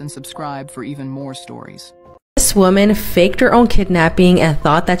comments and subscribe for even more stories. This woman faked her own kidnapping and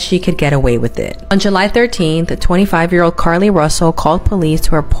thought that she could get away with it. On July 13th, 25-year-old Carly Russell called police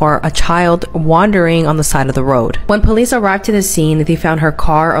to report a child wandering on the side of the road. When police arrived to the scene, they found her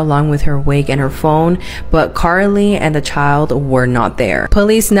car along with her wig and her phone, but Carly and the child were not there.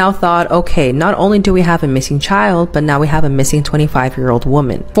 Police now thought, okay, not only do we have a missing child, but now we have a missing 25-year-old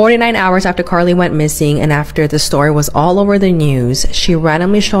woman. 49 hours after Carly went missing and after the story was all over the news, she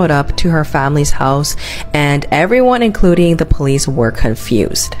randomly showed up to her family's house, and everyone, including the police, were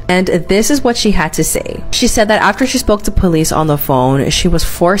confused. And this is what she had to say. She said that after she spoke to police on the phone, she was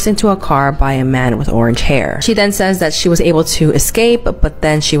forced into a car by a man with orange hair. She then says that she was able to escape, but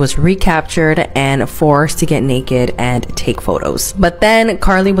then she was recaptured and forced to get naked and take photos. But then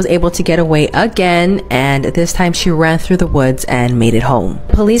Carly was able to get away again, and this time she ran through the woods and made it home.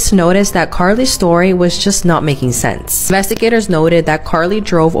 Police noticed that Carly's story was just not making sense. Investigators noted that Carly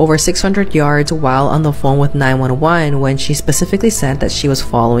drove over 600 yards while on the phone with 911 when she specifically said that she was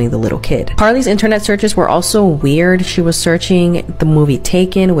following the little kid. Carly's internet searches were also weird. She was searching the movie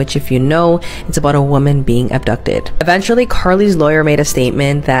Taken, which, if you know, it's about a woman being abducted. Eventually, Carly's lawyer made a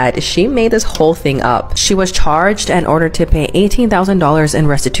statement that she made this whole thing up. She was charged and ordered to pay $18,000 in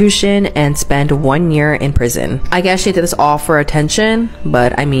restitution and spend 1 year in prison. I guess she did this all for attention,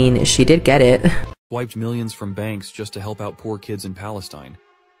 but I mean, she did get it. Wiped millions from banks just to help out poor kids in Palestine,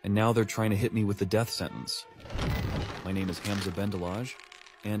 and now they're trying to hit me with the death sentence. My name is Hamza Bendelaj,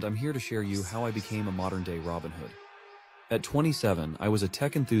 and I'm here to share you how I became a modern-day Robin Hood. At 27, I was a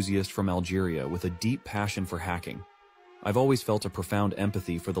tech enthusiast from Algeria with a deep passion for hacking. I've always felt a profound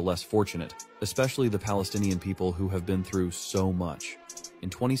empathy for the less fortunate, especially the Palestinian people who have been through so much. In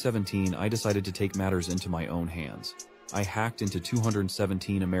 2017, I decided to take matters into my own hands. I hacked into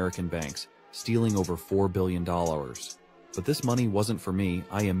 217 American banks, stealing over $4 billion. But this money wasn't for me.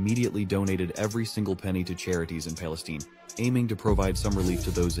 I immediately donated every single penny to charities in Palestine, aiming to provide some relief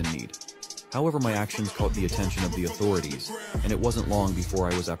to those in need. However, my actions caught the attention of the authorities, and it wasn't long before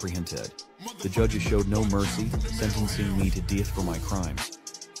I was apprehended. The judges showed no mercy, sentencing me to death for my crimes.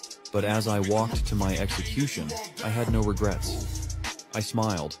 But as I walked to my execution, I had no regrets. I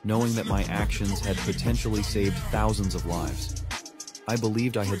smiled, knowing that my actions had potentially saved thousands of lives. I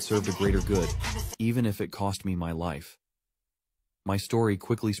believed I had served a greater good, even if it cost me my life. My story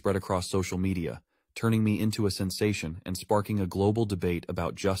quickly spread across social media, turning me into a sensation and sparking a global debate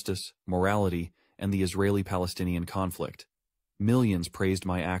about justice, morality, and the Israeli-Palestinian conflict. Millions praised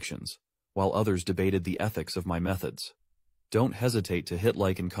my actions, while others debated the ethics of my methods. Don't hesitate to hit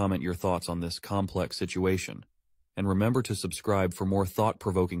like and comment your thoughts on this complex situation. And remember to subscribe for more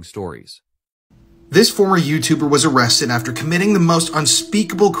thought-provoking stories. This former YouTuber was arrested after committing the most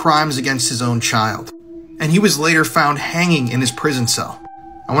unspeakable crimes against his own child, and he was later found hanging in his prison cell.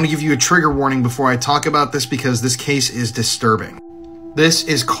 I want to give you a trigger warning before I talk about this because this case is disturbing. This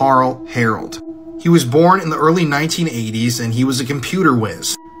is Carl Harold. He was born in the early 1980s and he was a computer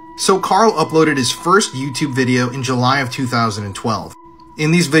whiz. So Carl uploaded his first YouTube video in July of 2012.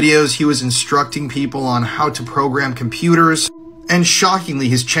 In these videos, he was instructing people on how to program computers, and shockingly,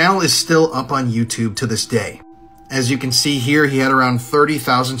 his channel is still up on YouTube to this day. As you can see here, he had around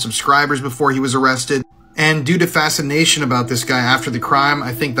 30,000 subscribers before he was arrested, and due to fascination about this guy after the crime,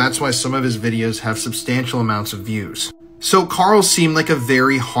 I think that's why some of his videos have substantial amounts of views. So Carl seemed like a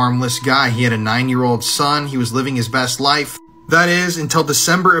very harmless guy. He had a 9-year-old son. He was living his best life. That is, until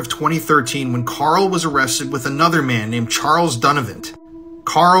December of 2013 when Carl was arrested with another man named Charles Dunavant.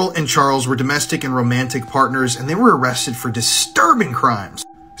 Carl and Charles were domestic and romantic partners, and they were arrested for disturbing crimes.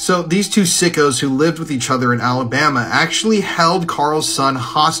 So these two sickos who lived with each other in Alabama actually held Carl's son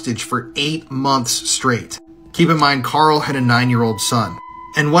hostage for 8 months straight. Keep in mind, Carl had a 9-year-old son.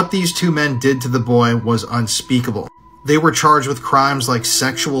 And what these two men did to the boy was unspeakable. They were charged with crimes like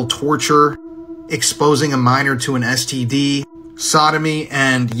sexual torture, exposing a minor to an STD, sodomy,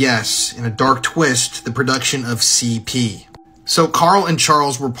 and yes, in a dark twist, the production of CP. So Carl and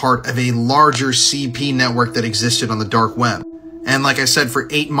Charles were part of a larger CP network that existed on the dark web. And like I said, for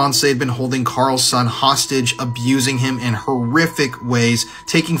 8 months, they had been holding Carl's son hostage, abusing him in horrific ways,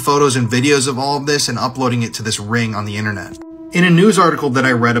 taking photos and videos of all of this and uploading it to this ring on the internet. In a news article that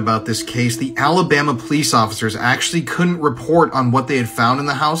I read about this case, the Alabama police officers actually couldn't report on what they had found in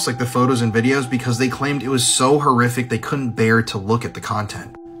the house, like the photos and videos, because they claimed it was so horrific they couldn't bear to look at the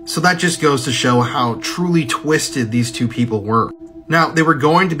content. So that just goes to show how truly twisted these two people were. Now, they were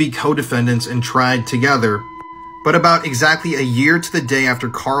going to be co-defendants and tried together, but about exactly a year to the day after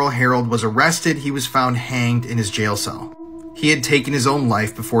Carl Harold was arrested, he was found hanged in his jail cell. He had taken his own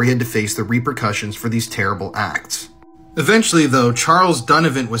life before he had to face the repercussions for these terrible acts. Eventually, though, Charles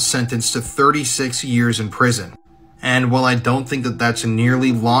Dunavant was sentenced to 36 years in prison. And while I don't think that that's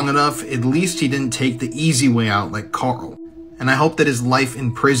nearly long enough, at least he didn't take the easy way out like Carl. And I hope that his life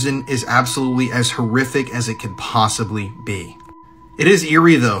in prison is absolutely as horrific as it could possibly be. It is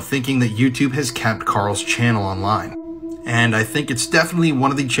eerie, though, thinking that YouTube has kept Carl's channel online. And I think it's definitely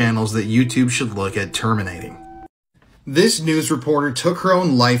one of the channels that YouTube should look at terminating. This news reporter took her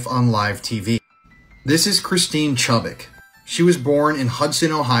own life on live TV. This is Christine Chubbuck. She was born in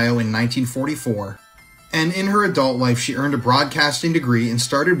Hudson, Ohio in 1944, and in her adult life she earned a broadcasting degree and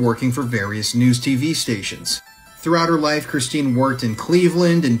started working for various news TV stations. Throughout her life, Christine worked in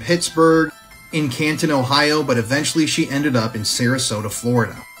Cleveland, in Pittsburgh, in Canton, Ohio, but eventually she ended up in Sarasota,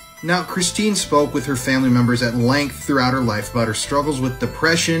 Florida. Now, Christine spoke with her family members at length throughout her life about her struggles with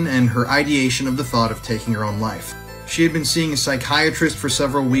depression and her ideation of the thought of taking her own life. She had been seeing a psychiatrist for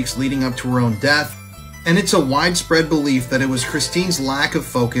several weeks leading up to her own death, and it's a widespread belief that it was Christine's lack of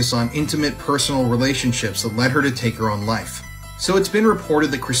focus on intimate personal relationships that led her to take her own life. So it's been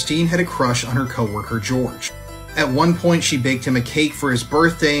reported that Christine had a crush on her coworker George. At one point she baked him a cake for his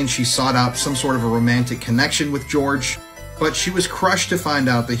birthday and she sought out some sort of a romantic connection with George, but she was crushed to find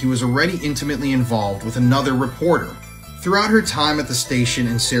out that he was already intimately involved with another reporter. Throughout her time at the station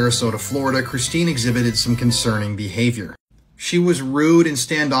in Sarasota, Florida, Christine exhibited some concerning behavior. She was rude and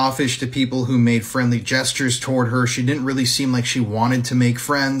standoffish to people who made friendly gestures toward her. She didn't really seem like she wanted to make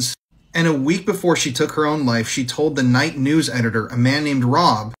friends. And a week before she took her own life, she told the night news editor, a man named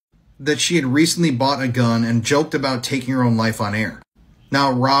Rob, that she had recently bought a gun and joked about taking her own life on air.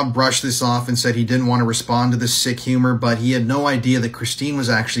 Now, Rob brushed this off and said he didn't want to respond to this sick humor, but he had no idea that Christine was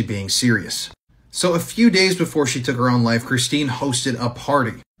actually being serious. So a few days before she took her own life, Christine hosted a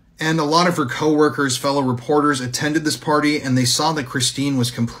party. And a lot of her co-workers, fellow reporters attended this party and they saw that Christine was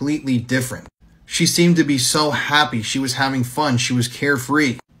completely different. She seemed to be so happy, she was having fun, she was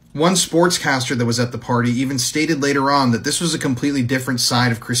carefree. One sportscaster that was at the party even stated later on that this was a completely different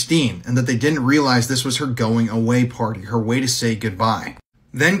side of Christine and that they didn't realize this was her going away party, her way to say goodbye.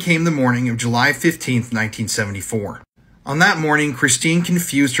 Then came the morning of July 15th, 1974. On that morning, Christine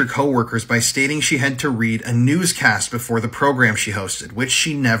confused her coworkers by stating she had to read a newscast before the program she hosted, which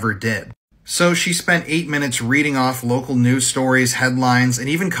she never did. So she spent 8 minutes reading off local news stories, headlines, and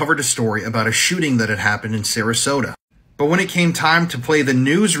even covered a story about a shooting that had happened in Sarasota. But when it came time to play the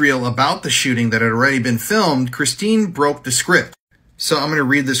newsreel about the shooting that had already been filmed, Christine broke the script. So I'm going to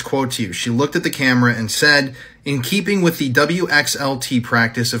read this quote to you. She looked at the camera and said, "In keeping with the WXLT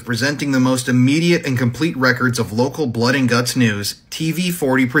practice of presenting the most immediate and complete records of local blood and guts news,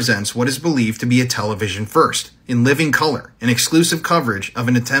 TV40 presents what is believed to be a television first, in living color, an exclusive coverage of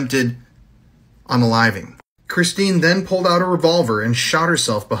an attempted unaliving." Christine then pulled out a revolver and shot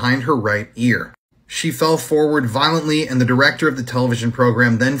herself behind her right ear. She fell forward violently and the director of the television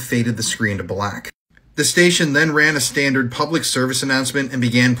program then faded the screen to black. The station then ran a standard public service announcement and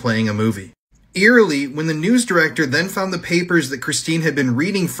began playing a movie. Eerily, when the news director then found the papers that Christine had been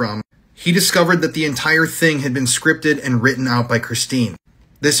reading from, he discovered that the entire thing had been scripted and written out by Christine.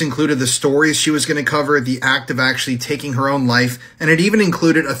 This included the stories she was going to cover, the act of actually taking her own life, and it even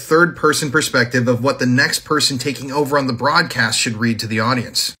included a third-person perspective of what the next person taking over on the broadcast should read to the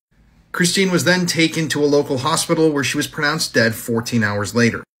audience. Christine was then taken to a local hospital where she was pronounced dead 14 hours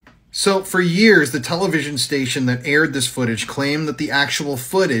later. So, for years, the television station that aired this footage claimed that the actual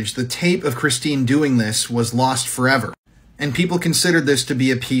footage, the tape of Christine doing this, was lost forever. And people considered this to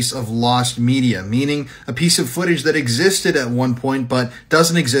be a piece of lost media, meaning a piece of footage that existed at one point but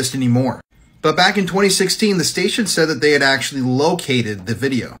doesn't exist anymore. But back in 2016, the station said that they had actually located the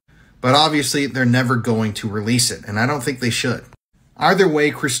video. But obviously, they're never going to release it, and I don't think they should. Either way,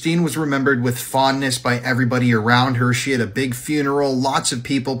 Christine was remembered with fondness by everybody around her. She had a big funeral. Lots of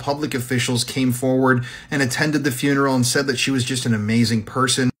people, public officials came forward and attended the funeral and said that she was just an amazing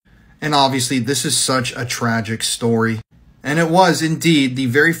person. And obviously, this is such a tragic story. And it was indeed the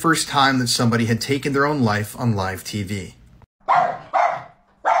very first time that somebody had taken their own life on live TV.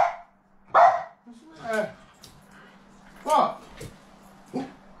 What?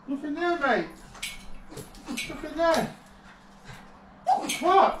 Look in there, mate. Look in there.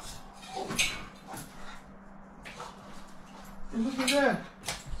 What? Look in there.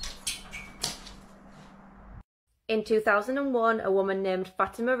 In 2001, a woman named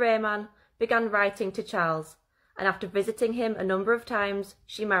Fatima Rehman began writing to Charles, and after visiting him a number of times,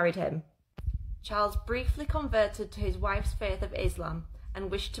 she married him. Charles briefly converted to his wife's faith of Islam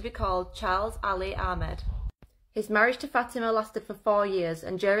and wished to be called Charles Ali Ahmed. His marriage to Fatima lasted for 4 years,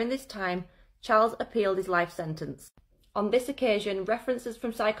 and during this time, Charles appealed his life sentence. On this occasion, references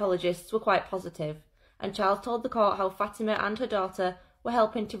from psychologists were quite positive, and Charles told the court how Fatima and her daughter were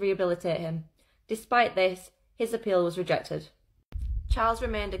helping to rehabilitate him. Despite this, his appeal was rejected. Charles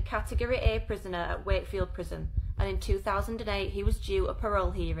remained a Category A prisoner at Wakefield Prison, and in 2008 he was due a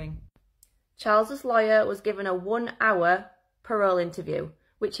parole hearing. Charles's lawyer was given a 1-hour parole interview,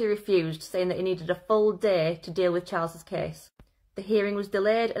 which he refused, saying that he needed a full day to deal with Charles's case. The hearing was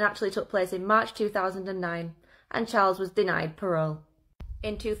delayed and actually took place in March 2009, and Charles was denied parole.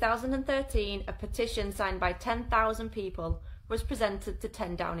 In 2013, a petition signed by 10,000 people was presented to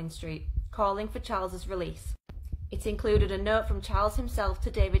 10 Downing Street, calling for Charles's release. It included a note from Charles himself to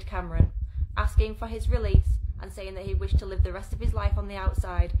David Cameron, asking for his release and saying that he wished to live the rest of his life on the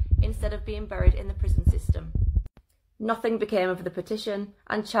outside instead of being buried in the prison system. Nothing became of the petition,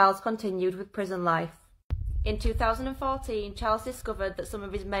 and Charles continued with prison life. In 2014, Charles discovered that some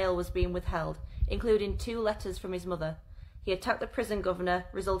of his mail was being withheld, including 2 letters from his mother. He attacked the prison governor,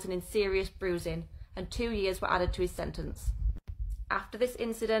 resulting in serious bruising, and 2 years were added to his sentence. After this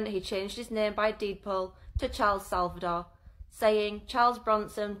incident, he changed his name by deed poll to Charles Salvador, saying Charles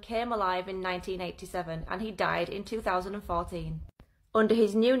Bronson came alive in 1987 and he died in 2014. Under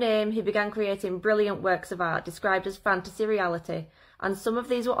his new name, he began creating brilliant works of art described as fantasy reality, and some of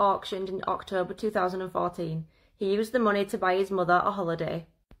these were auctioned in October 2014. He used the money to buy his mother a holiday.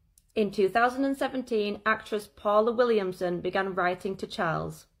 In 2017, actress Paula Williamson began writing to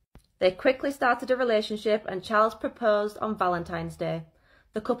Charles. They quickly started a relationship, and Charles proposed on Valentine's Day.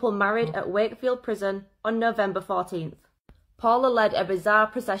 The couple married at Wakefield Prison on November 14th. Paula led a bizarre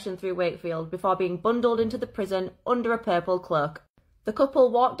procession through Wakefield before being bundled into the prison under a purple cloak. The couple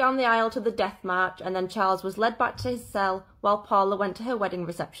walked down the aisle to the death march, and then Charles was led back to his cell while Paula went to her wedding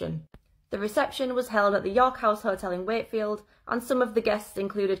reception. The reception was held at the York House Hotel in Wakefield, and some of the guests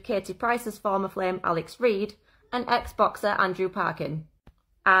included Katie Price's former flame Alex Reid and ex-boxer Andrew Parkin,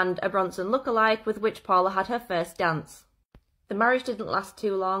 and a Bronson lookalike with which Paula had her first dance. The marriage didn't last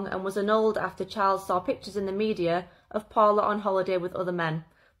too long and was annulled after Charles saw pictures in the media of Paula on holiday with other men.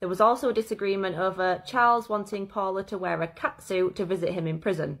 There was also a disagreement over Charles wanting Paula to wear a catsuit to visit him in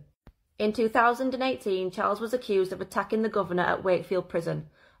prison. In 2018, Charles was accused of attacking the governor at Wakefield Prison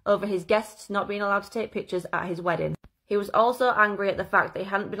over his guests not being allowed to take pictures at his wedding. He was also angry at the fact that he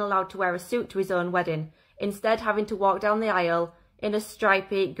hadn't been allowed to wear a suit to his own wedding, instead having to walk down the aisle in a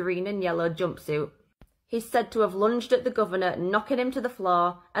stripy green and yellow jumpsuit. He's said to have lunged at the governor, knocking him to the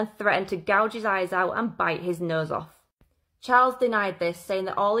floor, and threatened to gouge his eyes out and bite his nose off. Charles denied this, saying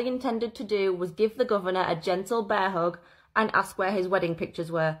that all he intended to do was give the governor a gentle bear hug and ask where his wedding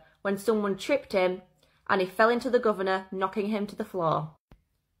pictures were, when someone tripped him and he fell into the governor, knocking him to the floor.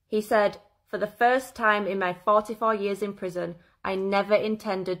 He said, "For the first time in my 44 years in prison, I never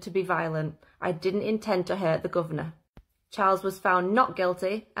intended to be violent. I didn't intend to hurt the governor." Charles was found not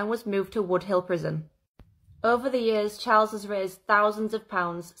guilty and was moved to Wood Hill Prison. Over the years, Charles has raised thousands of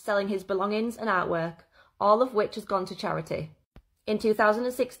pounds selling his belongings and artwork, all of which has gone to charity. In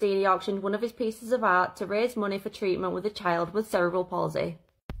 2016, he auctioned one of his pieces of art to raise money for treatment with a child with cerebral palsy.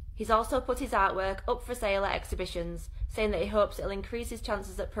 He's also put his artwork up for sale at exhibitions, saying that he hopes it'll increase his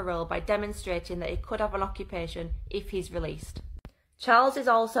chances at parole by demonstrating that he could have an occupation if he's released. Charles is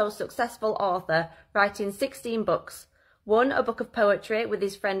also a successful author, writing 16 books. One, a book of poetry with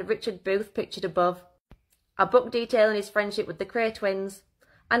his friend Richard Booth pictured above, a book detailing his friendship with the Cray twins,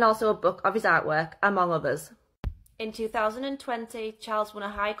 and also a book of his artwork, among others. In 2020, Charles won a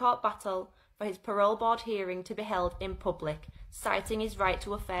High Court battle for his parole board hearing to be held in public, citing his right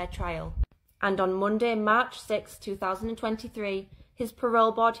to a fair trial. And on Monday, March 6, 2023, his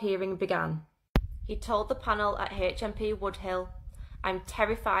parole board hearing began. He told the panel at HMP Woodhill, "I'm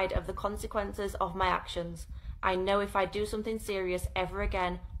terrified of the consequences of my actions. I know if I do something serious ever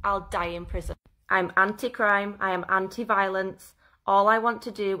again, I'll die in prison. I'm anti-crime, I am anti-violence. All I want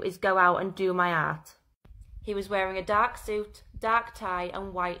to do is go out and do my art." He was wearing a dark suit, dark tie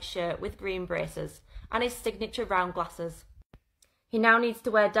and white shirt with green braces, and his signature round glasses. He now needs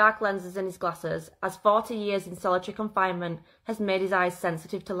to wear dark lenses in his glasses, as 40 years in solitary confinement has made his eyes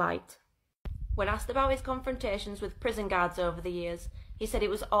sensitive to light. When asked about his confrontations with prison guards over the years, he said it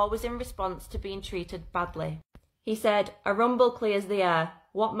was always in response to being treated badly. He said, "A rumble clears the air.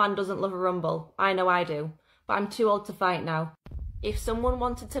 What man doesn't love a rumble? I know I do. But I'm too old to fight now. If someone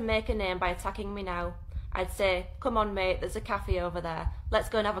wanted to make a name by attacking me now, I'd say, come on mate, there's a cafe over there. Let's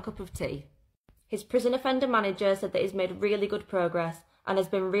go and have a cup of tea." His prison offender manager said that he's made really good progress and has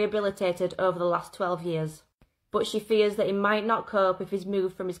been rehabilitated over the last 12 years. But she fears that he might not cope if he's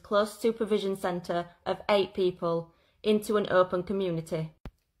moved from his close supervision centre of 8 people into an open community.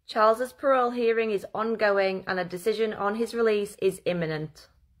 Charles's parole hearing is ongoing and a decision on his release is imminent.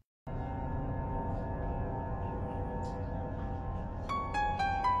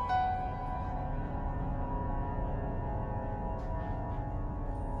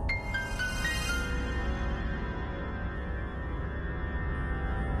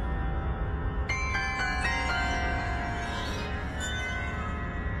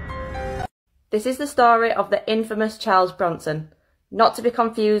 This is the story of the infamous Charles Bronson, not to be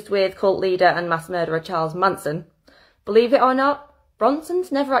confused with cult leader and mass murderer Charles Manson. Believe it or not,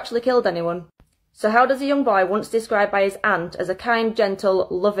 Bronson's never actually killed anyone. So how does a young boy once described by his aunt as a kind, gentle,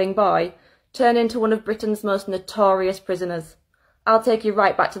 loving boy turn into one of Britain's most notorious prisoners? I'll take you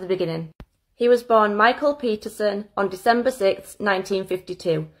right back to the beginning. He was born Michael Peterson on December 6,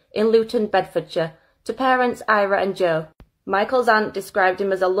 1952, in Luton, Bedfordshire, to parents Ira and Joe. Michael's aunt described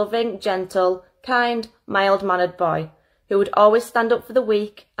him as a loving, gentle, kind, mild-mannered boy who would always stand up for the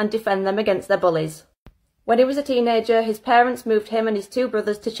weak and defend them against their bullies. When he was a teenager, his parents moved him and his 2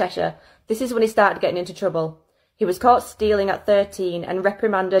 brothers to Cheshire. This is when he started getting into trouble. He was caught stealing at 13 and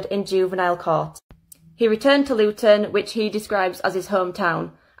reprimanded in juvenile court. He returned to Luton, which he describes as his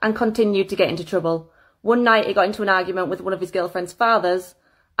hometown, and continued to get into trouble. One night he got into an argument with one of his girlfriend's fathers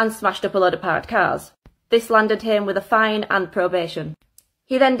and smashed up a load of parked cars. This landed him with a fine and probation.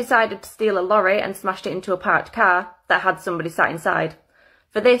 He then decided to steal a lorry and smashed it into a parked car that had somebody sat inside.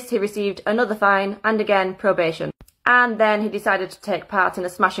 For this he received another fine and again probation. And then he decided to take part in a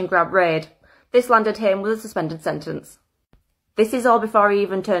smash and grab raid. This landed him with a suspended sentence. This is all before he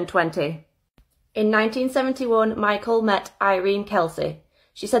even turned 20. In 1971, Michael met Irene Kelsey.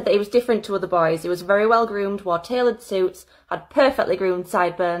 She said that he was different to other boys. He was very well groomed, wore tailored suits, had perfectly groomed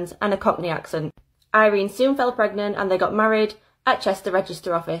sideburns and a Cockney accent. Irene soon fell pregnant and they got married at Chester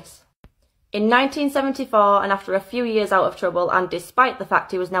Register Office. In 1974, and after a few years out of trouble, and despite the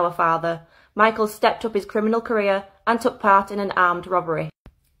fact he was now a father, Michael stepped up his criminal career and took part in an armed robbery.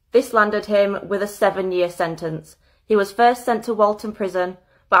 This landed him with a 7-year sentence. He was first sent to Walton Prison,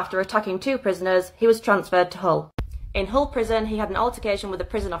 but after attacking 2 prisoners, he was transferred to Hull. In Hull Prison, he had an altercation with a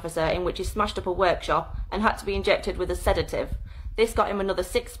prison officer in which he smashed up a workshop and had to be injected with a sedative. This got him another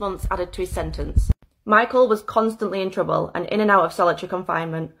 6 months added to his sentence. Michael was constantly in trouble and in and out of solitary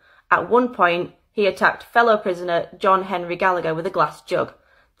confinement. At one point, he attacked fellow prisoner John Henry Gallagher with a glass jug.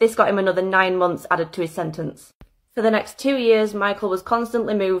 This got him another 9 months added to his sentence. For the next 2 years, Michael was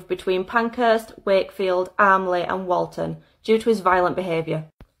constantly moved between Pankhurst, Wakefield, Armley and Walton due to his violent behaviour.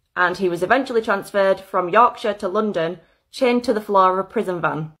 And he was eventually transferred from Yorkshire to London, chained to the floor of a prison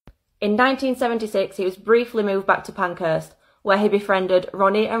van. In 1976, he was briefly moved back to Pankhurst, where he befriended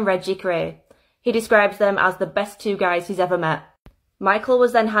Ronnie and Reggie Cray. He describes them as the best 2 guys he's ever met. Michael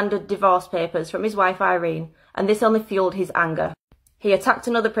was then handed divorce papers from his wife Irene, and this only fueled his anger. He attacked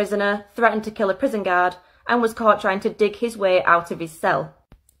another prisoner, threatened to kill a prison guard, and was caught trying to dig his way out of his cell.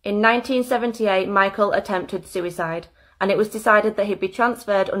 In 1978, Michael attempted suicide, and it was decided that he'd be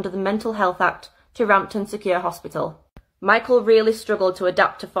transferred under the Mental Health Act to Rampton Secure Hospital. Michael really struggled to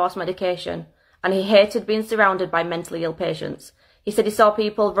adapt to forced medication, and he hated being surrounded by mentally ill patients. He said he saw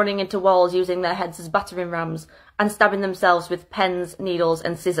people running into walls using their heads as battering rams and stabbing themselves with pens, needles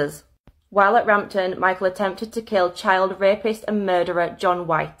and scissors. While at Rampton, Michael attempted to kill child rapist and murderer John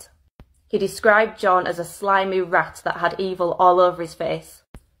White. He described John as a slimy rat that had evil all over his face.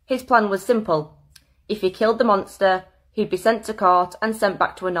 His plan was simple. If he killed the monster, He'd be sent to court and sent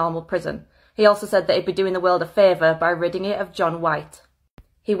back to a normal prison. He also said that he'd be doing the world a favour by ridding it of John White.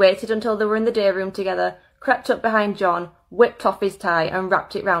 He waited until they were in the day room together, crept up behind John, whipped off his tie and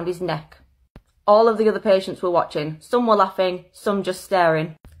wrapped it round his neck. All of the other patients were watching. Some were laughing, some just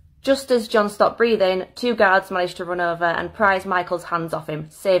staring. Just as John stopped breathing, 2 guards managed to run over and prise Michael's hands off him,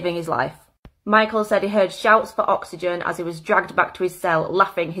 saving his life. Michael said he heard shouts for oxygen as he was dragged back to his cell,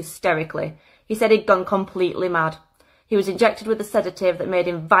 laughing hysterically. He said he'd gone completely mad. He was injected with a sedative that made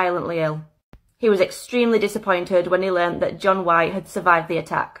him violently ill. He was extremely disappointed when he learned that John White had survived the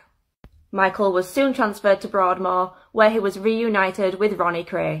attack. Michael was soon transferred to Broadmoor, where he was reunited with Ronnie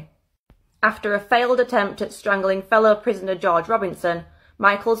Cray. After a failed attempt at strangling fellow prisoner George Robinson,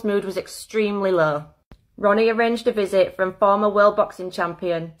 Michael's mood was extremely low. Ronnie arranged a visit from former world boxing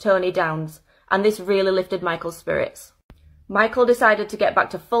champion Tony Downs, and this really lifted Michael's spirits. Michael decided to get back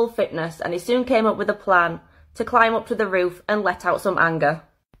to full fitness, and he soon came up with a plan to climb up to the roof and let out some anger.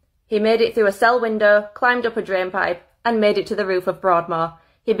 He made it through a cell window, climbed up a drain pipe, and made it to the roof of Broadmoor.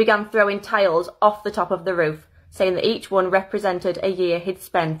 He began throwing tiles off the top of the roof, saying that each one represented a year he'd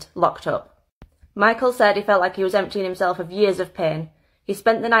spent locked up. Michael said he felt like he was emptying himself of years of pain. He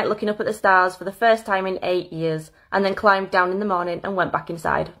spent the night looking up at the stars for the first time in 8 years, and then climbed down in the morning and went back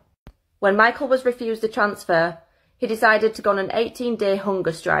inside. When Michael was refused a transfer, he decided to go on an 18-day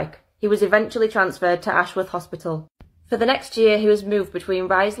hunger strike. He was eventually transferred to Ashworth Hospital. For the next year, he was moved between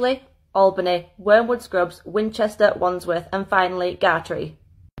Risley, Albany, Wormwood Scrubs, Winchester, Wandsworth, and finally Gartree.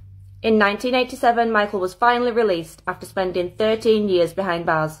 In 1987, Michael was finally released after spending 13 years behind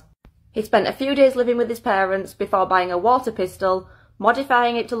bars. He spent a few days living with his parents before buying a water pistol,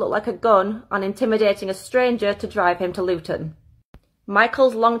 modifying it to look like a gun, and intimidating a stranger to drive him to Luton.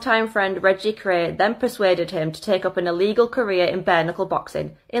 Michael's longtime friend Reggie Cray then persuaded him to take up an illegal career in bare-knuckle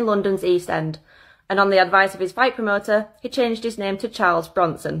boxing in London's East End, and on the advice of his fight promoter, he changed his name to Charles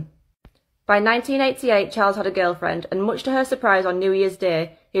Bronson. By 1988, Charles had a girlfriend, and much to her surprise on New Year's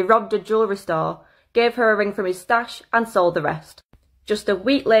Day, he robbed a jewellery store, gave her a ring from his stash, and sold the rest. Just a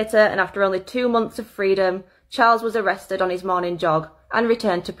week later, and after only 2 months of freedom, Charles was arrested on his morning jog and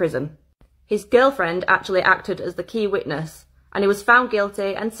returned to prison. His girlfriend actually acted as the key witness, and he was found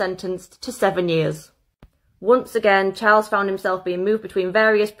guilty and sentenced to 7 years. Once again, Charles found himself being moved between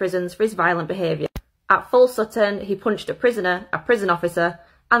various prisons for his violent behaviour. At Full Sutton, he punched a prisoner, a prison officer,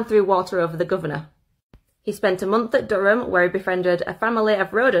 and threw water over the governor. He spent a month at Durham, where he befriended a family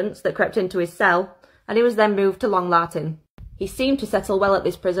of rodents that crept into his cell, and he was then moved to Long Lartin. He seemed to settle well at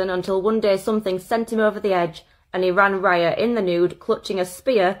this prison until one day something sent him over the edge, and he ran riot in the nude, clutching a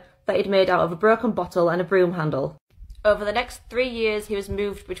spear that he'd made out of a broken bottle and a broom handle. Over the next 3 years, he was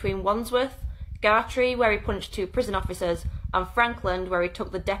moved between Wandsworth, Gartree, where he punched 2 prison officers, and Frankland, where he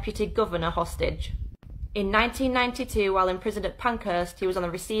took the deputy governor hostage. In 1992, while imprisoned at Pankhurst, he was on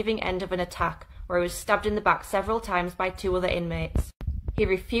the receiving end of an attack, where he was stabbed in the back several times by 2 other inmates. He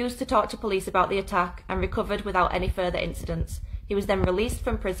refused to talk to police about the attack and recovered without any further incidents. He was then released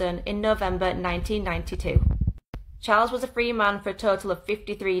from prison in November 1992. Charles was a free man for a total of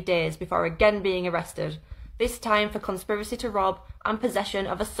 53 days before again being arrested, this time for conspiracy to rob and possession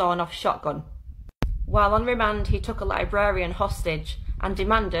of a sawn-off shotgun. While on remand, he took a librarian hostage and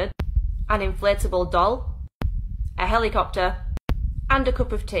demanded an inflatable doll, a helicopter, and a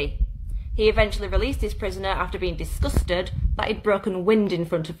cup of tea. He eventually released his prisoner after being disgusted that he'd broken wind in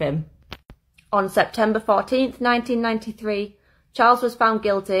front of him. On September 14th, 1993, Charles was found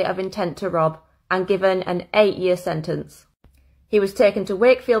guilty of intent to rob and given an 8-year sentence. He was taken to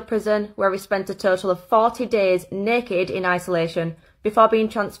Wakefield Prison, where he spent a total of 40 days naked in isolation before being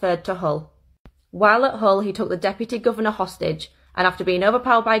transferred to Hull. While at Hull, he took the deputy governor hostage, and after being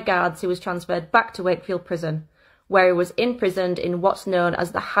overpowered by guards, he was transferred back to Wakefield Prison, where he was imprisoned in what's known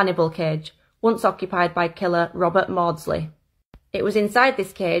as the Hannibal Cage, once occupied by killer Robert Maudsley. It was inside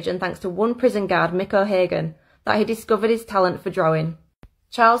this cage, and thanks to one prison guard, Mick O'Hagan, that he discovered his talent for drawing.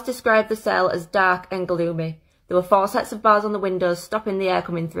 Charles described the cell as dark and gloomy. There were 4 sets of bars on the windows stopping the air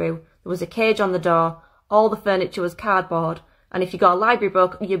coming through, there was a cage on the door, all the furniture was cardboard, and if you got a library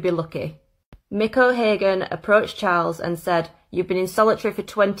book, you'd be lucky. Mick O'Hagan approached Charles and said, "You've been in solitary for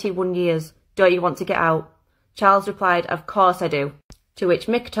 21 years, don't you want to get out?" Charles replied, "Of course I do." To which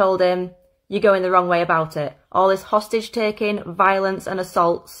Mick told him, "You're going the wrong way about it. All this hostage-taking, violence and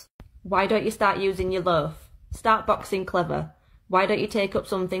assaults. Why don't you start using your loaf? Start boxing clever. Why don't you take up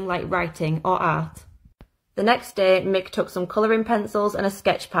something like writing or art?" The next day, Mick took some colouring pencils and a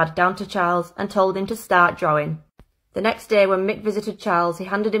sketch pad down to Charles and told him to start drawing. The next day, when Mick visited Charles, he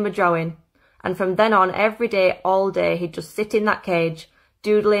handed him a drawing, and from then on, every day, all day, he'd just sit in that cage,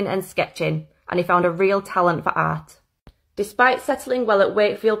 doodling and sketching, and he found a real talent for art. Despite settling well at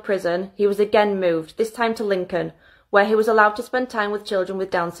Wakefield Prison, he was again moved, this time to Lincoln, where he was allowed to spend time with children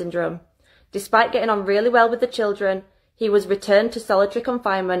with Down syndrome. Despite getting on really well with the children, he was returned to solitary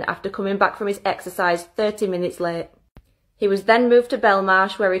confinement after coming back from his exercise 30 minutes late. He was then moved to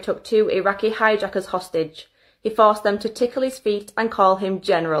Belmarsh, where he took 2 Iraqi hijackers hostage. He forced them to tickle his feet and call him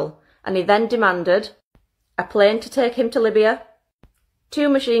General, and he then demanded a plane to take him to Libya, 2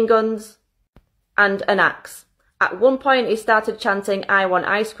 machine guns, and an axe. At one point he started chanting, "I want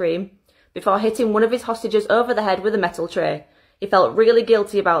ice cream," before hitting one of his hostages over the head with a metal tray. He felt really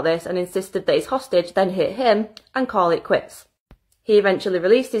guilty about this and insisted that his hostage then hit him and call it quits. He eventually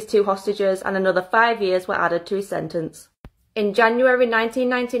released his 2 hostages and another 5 years were added to his sentence. In January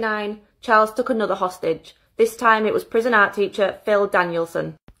 1999, Charles took another hostage. This time it was prison art teacher Phil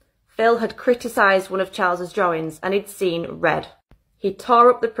Danielson. Phil had criticised one of Charles's drawings and he'd seen red. He tore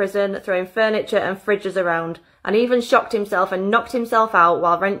up the prison, throwing furniture and fridges around, and even shocked himself and knocked himself out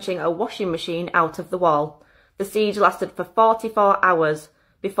while wrenching a washing machine out of the wall. The siege lasted for 44 hours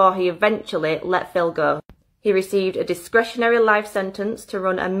before he eventually let Phil go. He received a discretionary life sentence to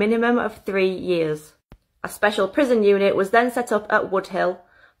run a minimum of 3 years. A special prison unit was then set up at Woodhill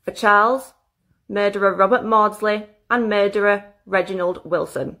for Charles, murderer Robert Maudsley, and murderer Reginald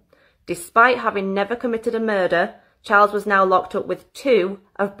Wilson. Despite having never committed a murder, Charles was now locked up with 2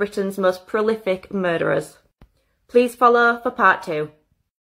 of Britain's most prolific murderers. Please follow for part 2.